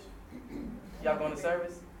church? Y'all going to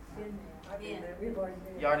service?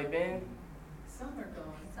 You already been? Some are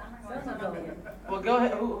going. Some are going. Well, go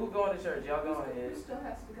ahead. Who going to church? Y'all going ahead. Who still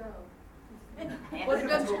has to go? Well, it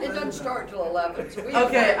doesn't start till 11. So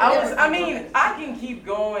okay, I can keep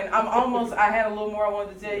going. I had a little more I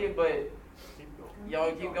wanted to tell you, but y'all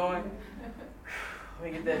want to keep going?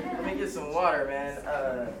 Let me get some water, man.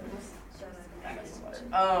 I got some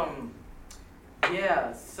water.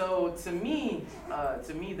 Yeah, so to me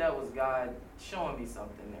that was God showing me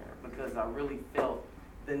something there, because I really felt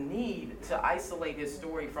the need to isolate his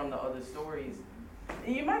story from the other stories.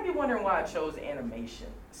 And you might be wondering why I chose animation.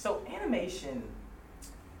 So animation,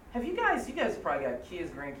 you guys probably got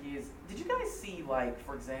kids, grandkids. Did you guys see, like,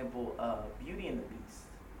 for example, Beauty and the Beast?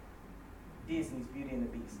 Disney's Beauty and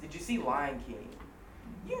the Beast. Did you see Lion King?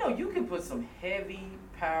 You know, you can put some heavy,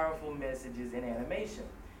 powerful messages in animation.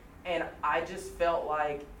 And I just felt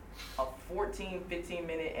like a 14,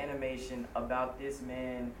 15-minute animation about this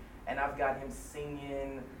man, and I've got him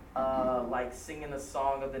singing, singing a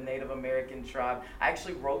song of the Native American tribe. I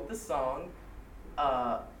actually wrote the song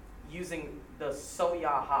using the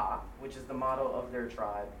Soyaha, which is the motto of their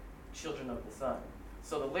tribe, Children of the Sun.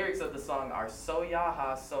 So the lyrics of the song are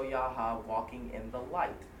Soyaha, Soyaha, walking in the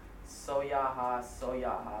light. Soyaha,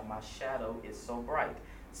 Soyaha, my shadow is so bright.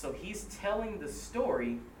 So he's telling the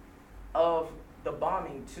story of the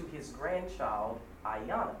bombing to his grandchild,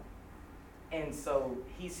 Ayanna. And so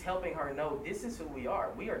he's helping her know this is who we are.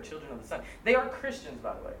 We are children of the sun. They are Christians,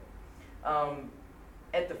 by the way.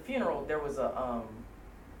 At the funeral, there was a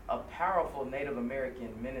powerful Native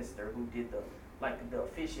American minister who did the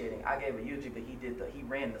officiating. I gave a eulogy, but he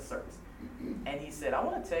ran the service. And he said, I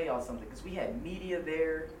want to tell y'all something, because we had media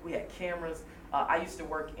there, we had cameras. I used to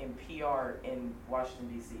work in PR in Washington,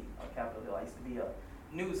 D.C., on Capitol Hill. I used to be a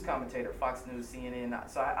news commentator, Fox News, CNN.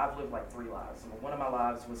 So I've lived like 3 lives. One of my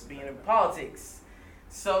lives was being in politics.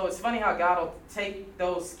 So it's funny how God will take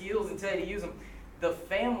those skills and tell you to use them. The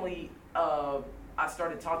family, I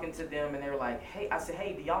started talking to them, and they were like, hey, I said,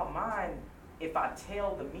 hey, do y'all mind if I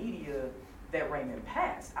tell the media that Raymond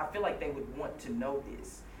passed? I feel like they would want to know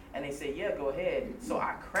this. And they said, yeah, go ahead. So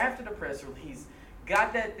I crafted a press release,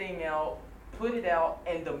 got that thing out, put it out,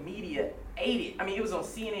 and the media ate it. I mean, it was on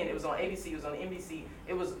CNN, it was on ABC, it was on NBC.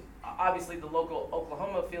 It was obviously the local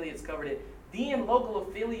Oklahoma affiliates covered it. Then local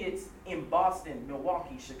affiliates in Boston,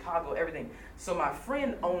 Milwaukee, Chicago, everything. So my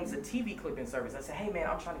friend owns a TV clipping service. I said, hey man,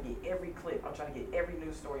 I'm trying to get every clip. I'm trying to get every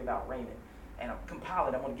news story about Raymond. And I'm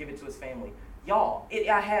compiling, I'm gonna give it to his family. Y'all,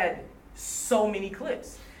 I had so many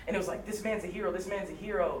clips. And it was like, this man's a hero, this man's a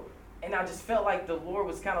hero. And I just felt like the Lord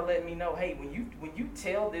was kind of letting me know, hey, when you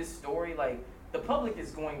tell this story, like, the public is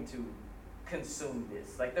going to consume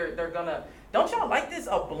this. Like, they're gonna, don't y'all like this?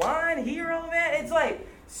 A blind hero, man? It's like,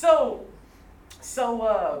 so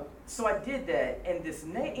I did that, and this,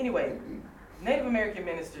 anyway, Native American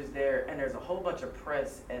minister's there, and there's a whole bunch of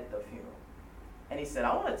press at the funeral. And he said,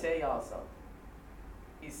 I want to tell y'all something.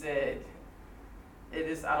 He said,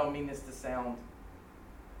 I don't mean this to sound,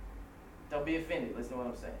 don't be offended, listen to what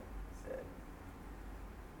I'm saying. He said,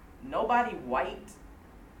 nobody white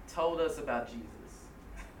told us about Jesus.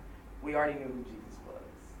 We already knew who Jesus was.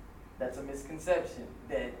 That's a misconception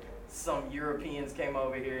that some Europeans came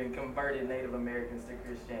over here and converted Native Americans to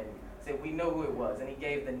Christianity. Said we know who it was, and he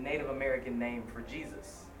gave the Native American name for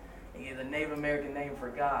Jesus. He gave the Native American name for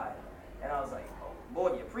God. And I was like, oh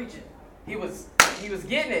boy, you're preaching. He was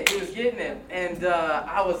getting it. And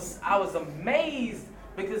I was amazed,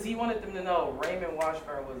 because he wanted them to know Raymond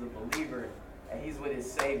Washburn was a believer, and he's with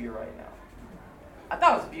his Savior right now. I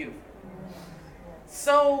thought it was beautiful.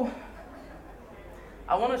 So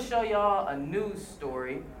I want to show y'all a news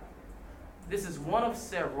story. This is one of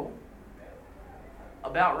several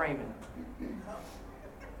about Raymond.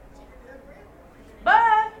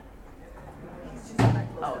 Bye!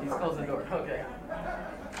 Oh, he's closing the door. Okay.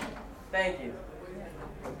 Thank you.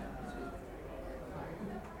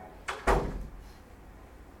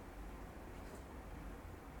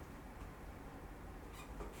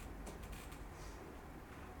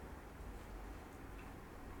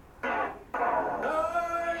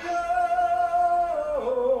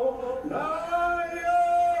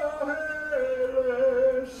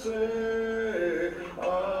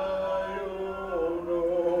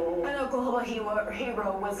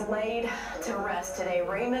 Hero was laid to rest today.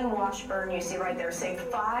 Raymond Washburn, you see right there, saved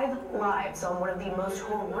 5 lives on one of the most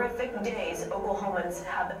horrific days Oklahomans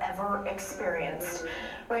have ever experienced.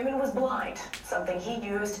 Raymond was blind, something he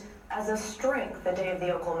used as a strength the day of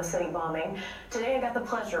the Oklahoma City bombing. Today I got the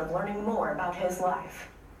pleasure of learning more about his life.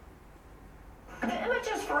 The image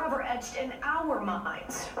is forever etched in our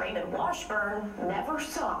minds. Raymond Washburn never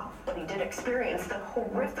saw, but he did experience the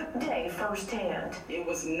horrific day firsthand. It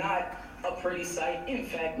was not a pretty sight. In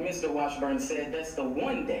fact, Mr. Washburn said that's the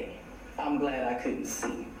one day I'm glad I couldn't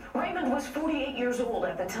see. Raymond was 48 years old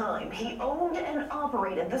at the time. He owned and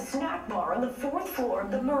operated the snack bar on the 4th floor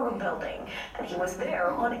of the Murrah building, and he was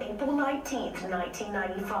there on April 19th,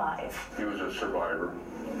 1995. He was a survivor,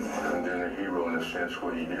 and then a hero in a sense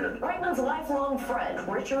what he did. Raymond's lifelong friend,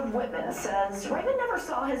 Richard Whitman, says Raymond never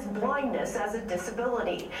saw his blindness as a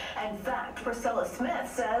disability. In fact, Priscilla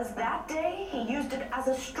Smith says that day he used it as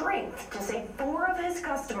a strength to save 4 of his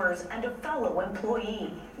customers and a fellow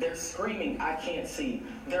employee. They're screaming, I can't see.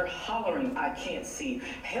 They're hollering, I can't see.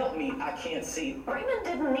 Help me, I can't see. Raymond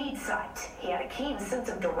didn't need sight. He had a keen sense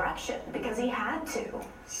of direction because he had to.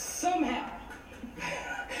 Somehow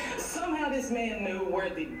this man knew where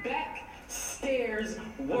the back stairs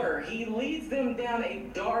were. He leads them down a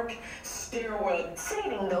dark stairwell,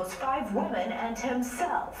 saving those 5 women and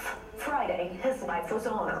himself. Friday, his life was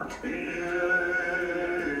honored.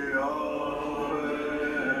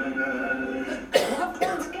 Loved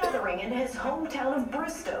ones gathering in his hometown of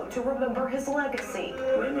Bristow to remember his legacy.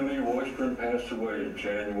 Raymond E. Washburn passed away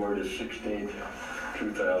January the 16th,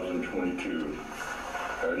 2022.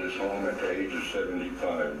 at his home at the age of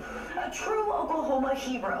 75. A true Oklahoma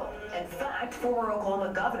hero. In fact, former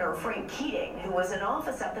Oklahoma Governor Frank Keating, who was in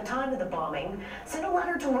office at the time of the bombing, sent a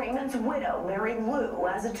letter to Raymond's widow, Mary Lou,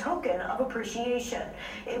 as a token of appreciation.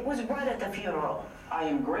 It was read at the funeral. I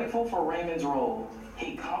am grateful for Raymond's role.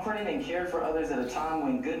 He comforted and cared for others at a time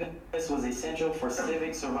when goodness was essential for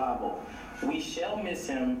civic survival. We shall miss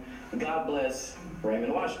him. God bless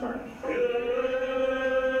Raymond Washburn.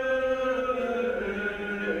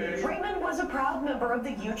 Raymond was a proud member of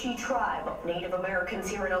the Yuchi tribe, Native Americans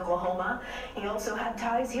here in Oklahoma. He also had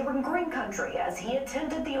ties here in Green Country as he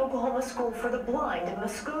attended the Oklahoma School for the Blind in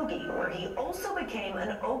Muskogee, where he also became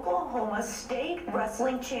an Oklahoma state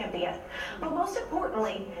wrestling champion. But most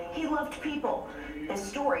importantly, he loved people. His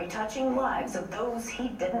story touching lives of those he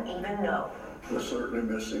didn't even know. We'll certainly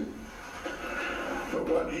miss him. But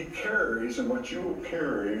what he carries and what you'll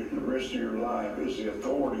carry the rest of your life is the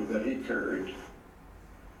authority that he carried.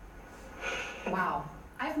 Wow.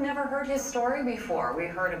 I've never heard his story before. We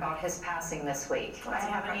heard about his passing this week. I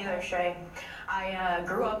haven't either, Shay. I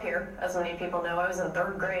grew up here, as many people know. I was in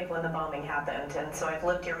 3rd grade when the bombing happened, and so I've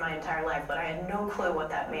lived here my entire life, but I had no clue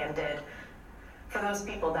what that man did for those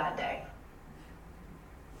people that day.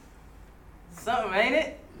 Something, ain't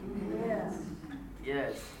it? Yes.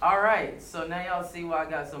 Yes. All right. So now y'all see why I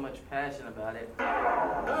got so much passion about it.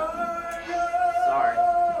 Sorry.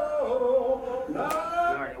 We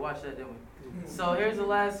already watched that, didn't we? So here's the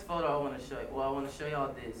last photo I want to show you. Well, I want to show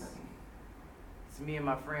y'all this. It's me and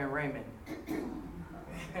my friend Raymond.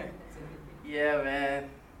 Yeah, man.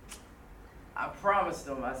 I promised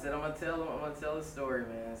him. I said I'm gonna tell the story,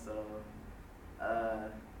 man. So,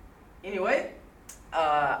 anyway,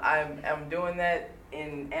 I'm doing that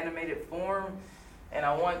in animated form, and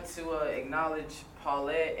I want to acknowledge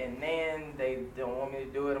Paulette and Nan. They don't want me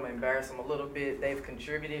to do it. I'm gonna embarrass them a little bit. They've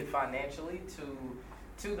contributed financially to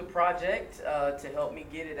the project to help me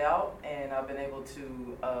get it out, and I've been able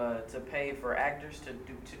to pay for actors to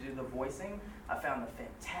do the voicing. I found a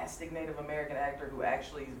fantastic Native American actor who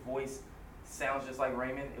actually his voice sounds just like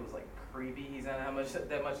Raymond. It was like creepy. He's not that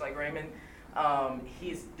much like Raymond.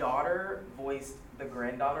 His daughter voiced the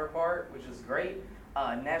granddaughter part, which was great.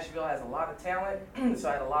 Nashville has a lot of talent, so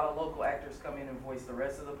I had a lot of local actors come in and voice the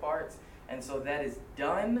rest of the parts, and so that is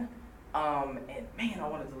done. And man, I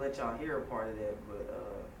wanted to let y'all hear a part of that, but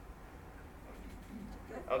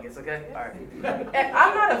okay, it's okay? All right.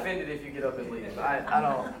 I'm not offended if you get up and leave. I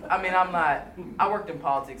worked in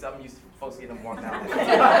politics. I'm used to folks getting walked out.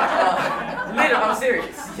 I'm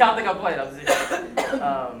serious. Y'all think I'm playing, I'm serious.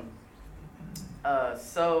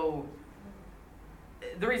 So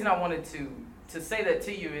the reason I wanted to say that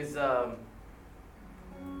to you is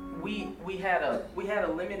we had a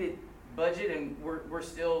limited budget, and we're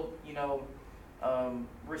still,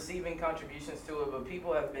 receiving contributions to it, but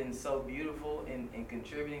people have been so beautiful in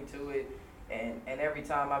contributing to it, and every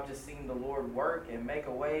time I've just seen the Lord work and make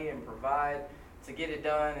a way and provide to get it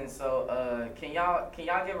done. And so can y'all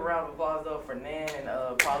give a round of applause though for Nan and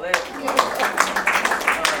Paulette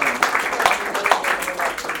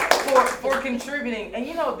for contributing. And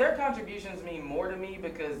their contributions mean more to me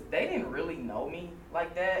because they didn't really know me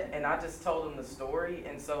like that, and I just told them the story,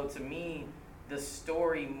 and so to me the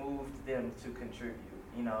story moved them to contribute,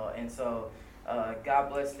 and so God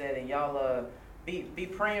bless that, and y'all be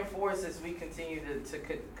praying for us as we continue to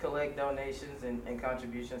collect donations and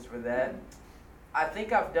contributions for that. I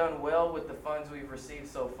think I've done well with the funds we've received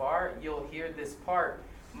so far. You'll hear this part.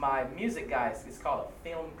 My music guy is called a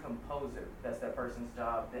film composer. That's that person's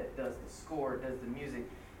job that does the score, does the music.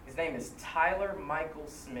 His name is Tyler Michael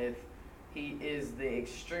Smith. He is the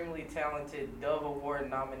extremely talented Dove Award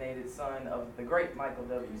nominated son of the great Michael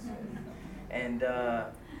W. Smith. And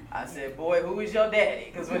I said, boy, who is your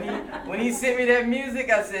daddy? Because when he sent me that music,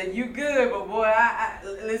 I said, you good, but boy, I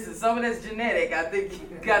listen, some of that's genetic. I think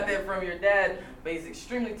you got that from your dad, but he's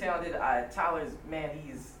extremely talented. Tyler's, man,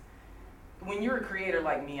 when you're a creator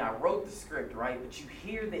like me, I wrote the script, right? But you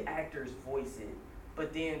hear the actors voice it,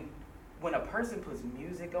 but then when a person puts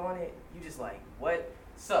music on it, you just like, what?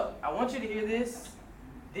 So, I want you to hear this.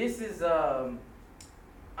 This is, I'm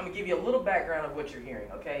going to give you a little background of what you're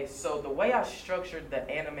hearing, okay? So, the way I structured the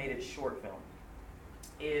animated short film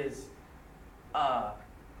is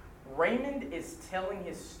Raymond is telling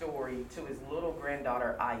his story to his little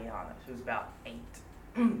granddaughter, Ayana, who's about 8.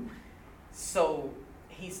 So,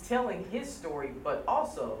 he's telling his story, but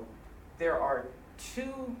also there are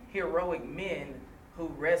 2 heroic men who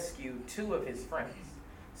rescued 2 of his friends.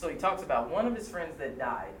 So he talks about one of his friends that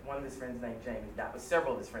died. One of his friends named Jamie died, but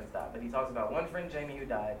several of his friends died. But he talks about one friend, Jamie, who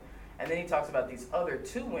died. And then he talks about these other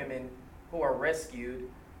 2 women who are rescued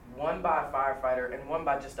one by a firefighter, and one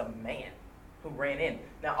by just a man who ran in.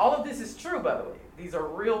 Now, all of this is true, by the way. These are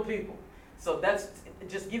real people. So that's,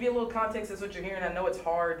 just give you a little context. That's what you're hearing. I know it's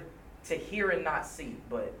hard to hear and not see,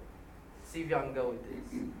 but see if y'all can go with this.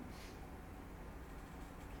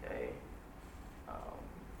 Okay.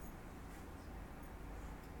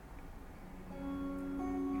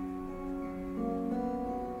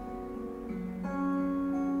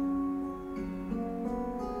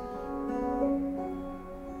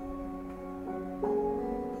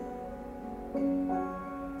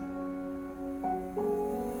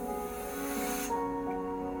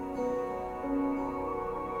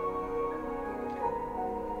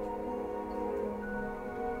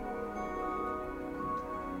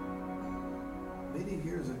 Many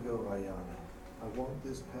years ago, Ayana, I walked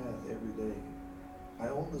this path every day. I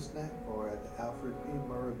owned the snack bar at the Alfred P.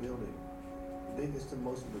 Murrah building, the biggest and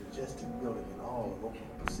most majestic building in all of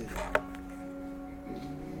Oklahoma City.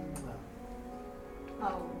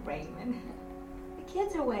 Oh, Raymond, the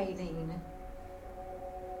kids are waving.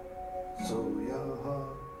 So yaha,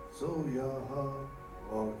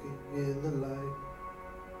 walking in the light.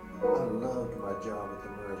 I loved my job at the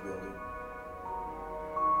Murrah building.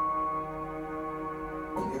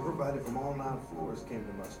 Everybody from all 9 floors came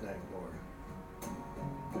to my snack bar.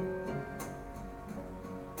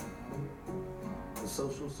 The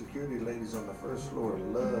Social Security ladies on the first floor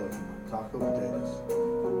loved my taco potatoes.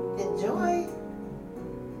 Enjoy.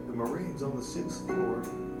 The Marines on the 6th floor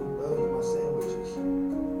loved my sandwiches.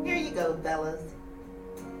 Here you go, fellas.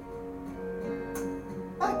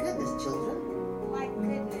 My goodness, children. My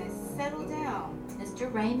goodness, settle down.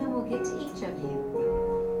 Mr. Raymond will get to each of you.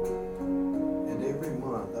 And every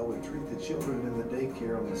month I would treat the children in the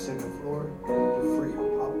daycare on the 2nd floor to free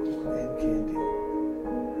popcorn and candy.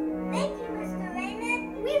 Thank you, Mr. Raymond.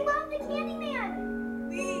 We love the Candyman.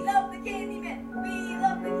 We love the Candyman. We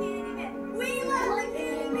love the Candyman. We love the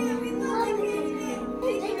Candyman. We love the Candyman.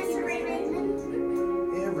 Thank you, Mr.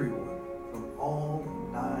 Raymond. Everyone from all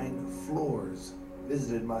 9 floors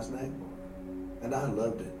visited my snack bar, and I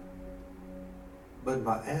loved it. But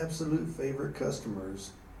my absolute favorite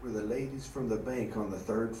customers were the ladies from the bank on the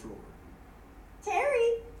 3rd floor.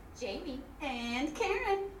 Terry, Jamie, and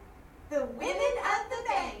Karen, the women of the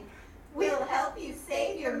bank, will help you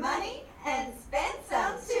save your money and spend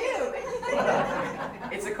some too.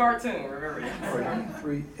 It's a cartoon, remember. Are you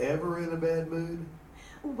 3 ever in a bad mood?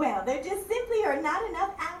 Well, there just simply are not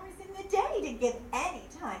enough hours in the day to give any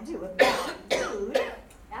time to a bad mood.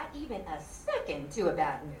 Not even a second to a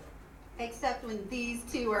bad mood. Except when these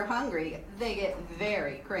two are hungry, they get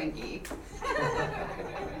very cranky.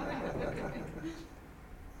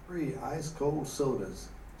 3 ice-cold sodas.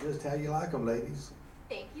 Just how you like them, ladies.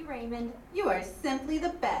 Thank you, Raymond. You are simply the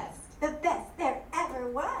best. The best there ever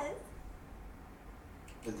was.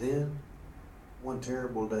 But then, one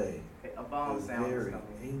terrible day, A bomb a sound is very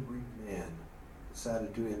coming. angry man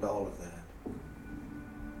decided to end all of that.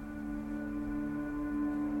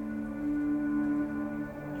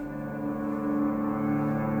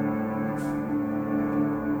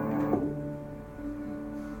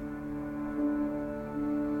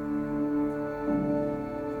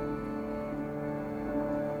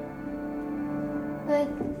 But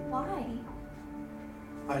why?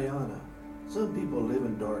 Ayana, some people live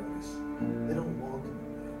in darkness. They don't want to be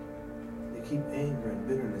made. They keep anger and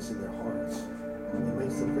bitterness in their hearts. It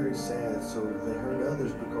makes them very sad, so they hurt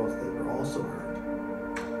others because they were also hurt.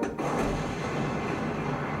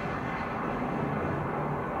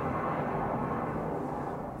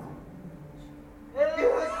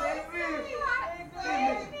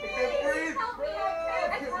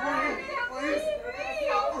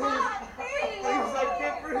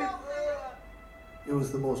 It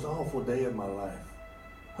was the most awful day of my life.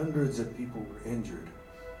 Hundreds of people were injured.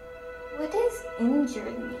 What does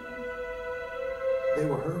injured mean? They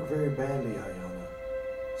were hurt very badly, Ayana.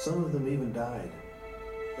 Some of them even died.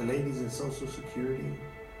 The ladies in Social Security,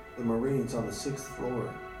 the Marines on the 6th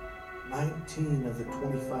floor, 19 of the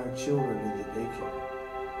 25 children in the daycare.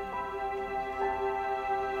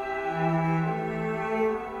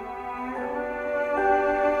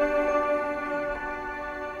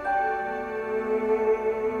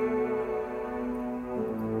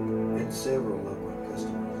 And several of my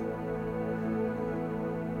customers.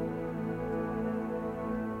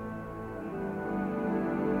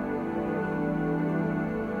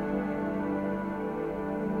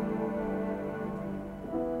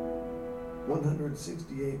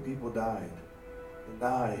 "168 people died, and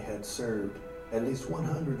I had served at least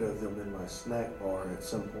 100 of them in my snack bar at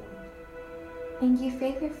some point. And your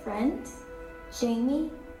favorite friends?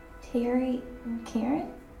 Jamie, Terry, and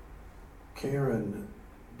Karen? Karen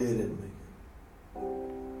didn't make it.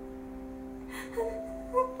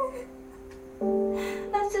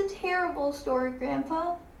 That's a terrible story,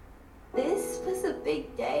 Grandpa. This was a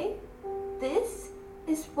big day? This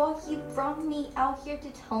is why you brought me out here to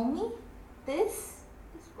tell me? This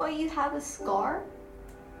is why you have a scar?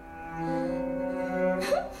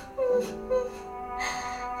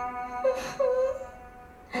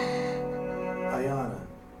 Ayana,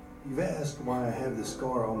 you've asked why I have the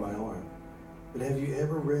scar on my arm, but have you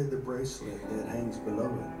ever read the bracelet that hangs below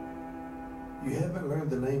it? You haven't learned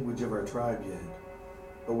the language of our tribe yet,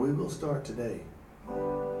 but we will start today.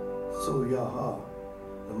 So Yaha,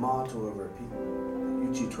 the motto of our people, the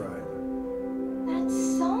Uchi tribe. That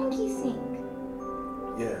song you sing.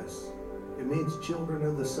 Yes, it means children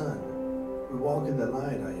of the sun. We walk in the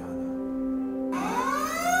light, Ayana.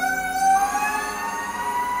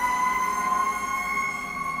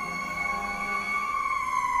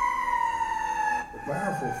 The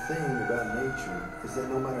powerful thing about nature is that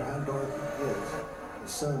no matter how dark it gets, the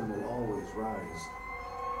sun will always rise.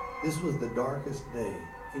 This was the darkest day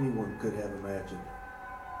anyone could have imagined.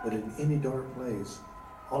 But in any dark place,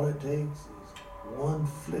 all it takes is one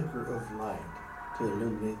flicker of light to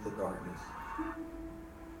illuminate the darkness.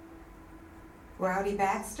 Rowdy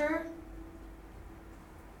Baxter?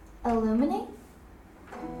 Illuminate?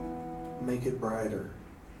 Make it brighter.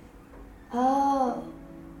 Oh.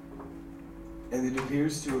 And it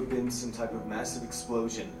appears to have been some type of massive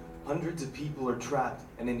explosion. Hundreds of people are trapped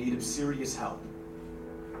and in need of serious help.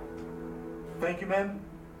 Thank you, ma'am.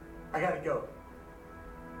 I gotta go.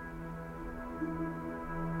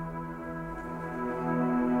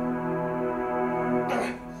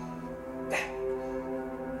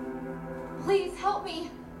 Please help me.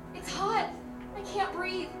 It's hot. I can't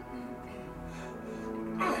breathe.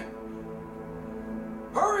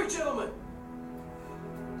 Hurry, gentlemen!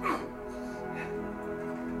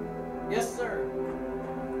 Yes, sir.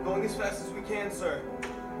 Going as fast as we can, sir.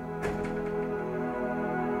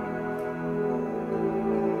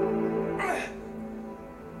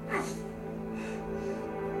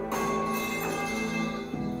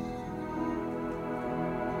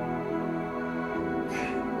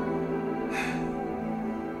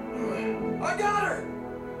 I got her!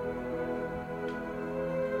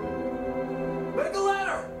 Make a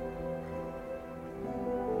ladder!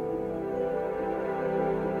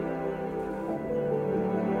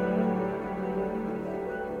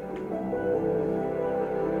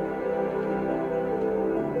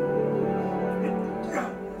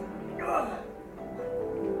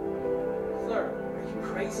 Sir, are you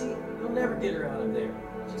crazy? You'll never get her out of there.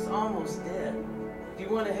 She's almost dead. If you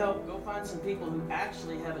want to help, go find some people who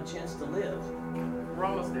actually have a chance to live. We're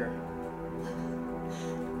almost there.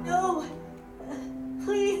 No.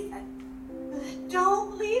 Please.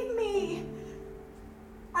 Don't leave me.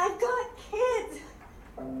 I've got kids.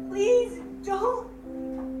 Please don't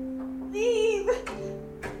leave.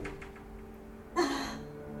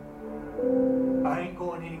 I ain't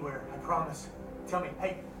going anywhere, I promise. Tell me,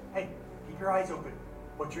 hey, keep your eyes open.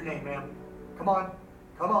 What's your name, ma'am? Come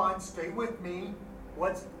on, stay with me.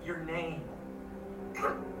 What's your name?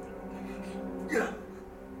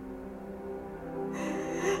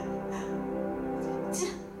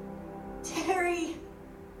 Terry.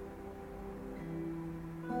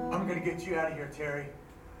 I'm gonna get you out of here, Terry.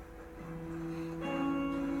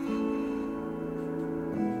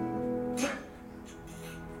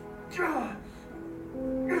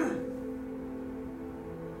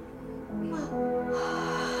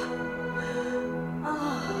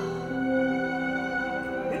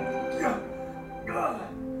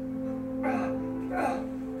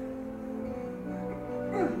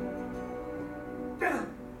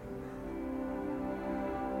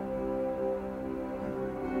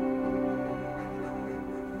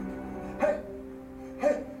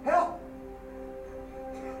 Hey, help!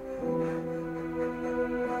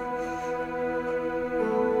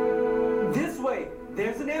 This way!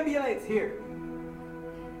 There's an ambulance here!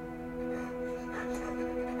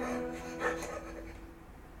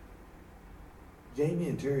 Jamie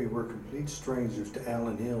and Terry were complete strangers to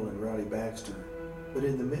Alan Hill and Rowdy Baxter, but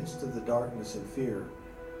in the midst of the darkness and fear,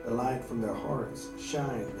 the light from their hearts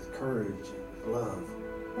shined with courage and with love.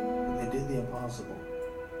 And they did the impossible.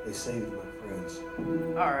 They saved my friends.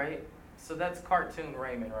 All right. So that's cartoon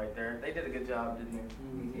Raymond right there. They did a good job, didn't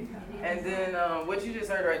they? And then what you just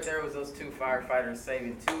heard right there was those two firefighters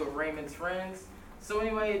saving two of Raymond's friends. So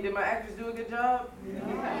anyway, did my actors do a good job?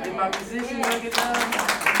 Yeah. Did my musicians do a good job?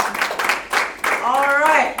 All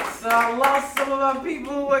right. So I lost some of my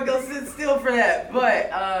people who would go sit still for that.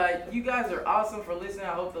 But you guys are awesome for listening.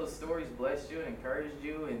 I hope those stories blessed you and encouraged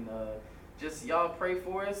you and just y'all pray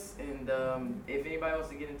for us, and if anybody wants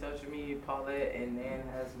to get in touch with me, Paulette and Nan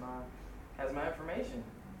has my information.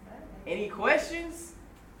 Any questions?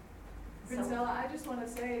 Priscilla, I just want to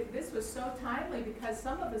say this was so timely because a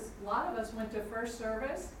lot of us went to first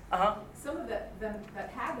service. Some of them that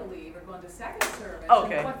had to leave are going to second service.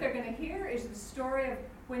 Okay. And what they're going to hear is the story of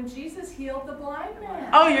when Jesus healed the blind man.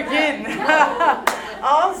 Oh, you're kidding!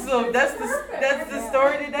 Awesome. That's the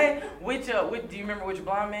story today. Which do you remember which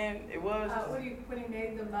blind man it was? When he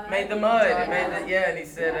made the mud. Made the mud. And he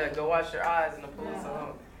said, "Go wash your eyes in the pool." Yeah.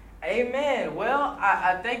 So, amen. Well,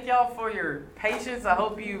 I thank y'all for your patience. I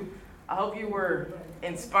hope you were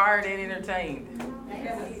inspired and entertained.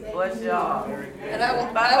 Bless y'all. And I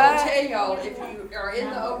will tell y'all,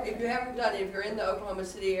 if you haven't done it, if you're in the Oklahoma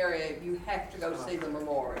City area, you have to go see the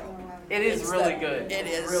memorial. It is really good. It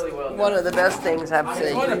is really well done. One of the best things I've seen.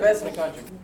 It's one of the best in the country.